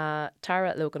name,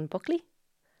 Tara Logan Buckley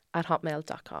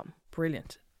 @hotmail.com.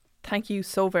 Brilliant. Thank you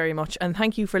so very much, and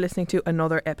thank you for listening to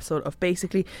another episode of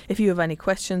Basically. If you have any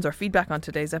questions or feedback on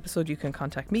today's episode, you can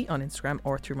contact me on Instagram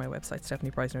or through my website,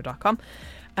 stephaniepreisner.com.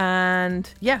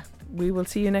 And yeah, we will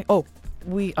see you next. I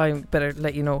better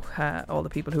let you know all the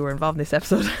people who are involved in this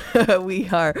episode. We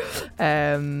are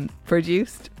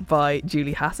produced by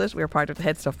Julie Hassett. We're part of the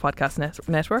Head Stuff Podcast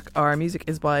Network. Our music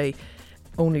is by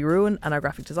Only Ruin, and our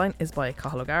graphic design is by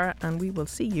Cathal O'Gara, and we will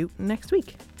see you next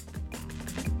week.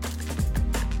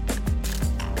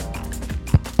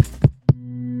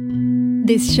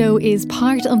 This show is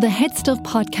part of the Head Stuff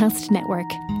Podcast Network,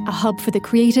 a hub for the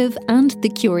creative and the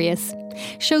curious.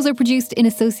 Shows are produced in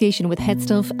association with Head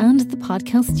Stuff and the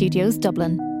Podcast Studios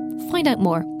Dublin. Find out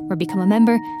more or become a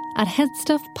member at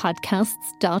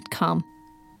headstuffpodcasts.com.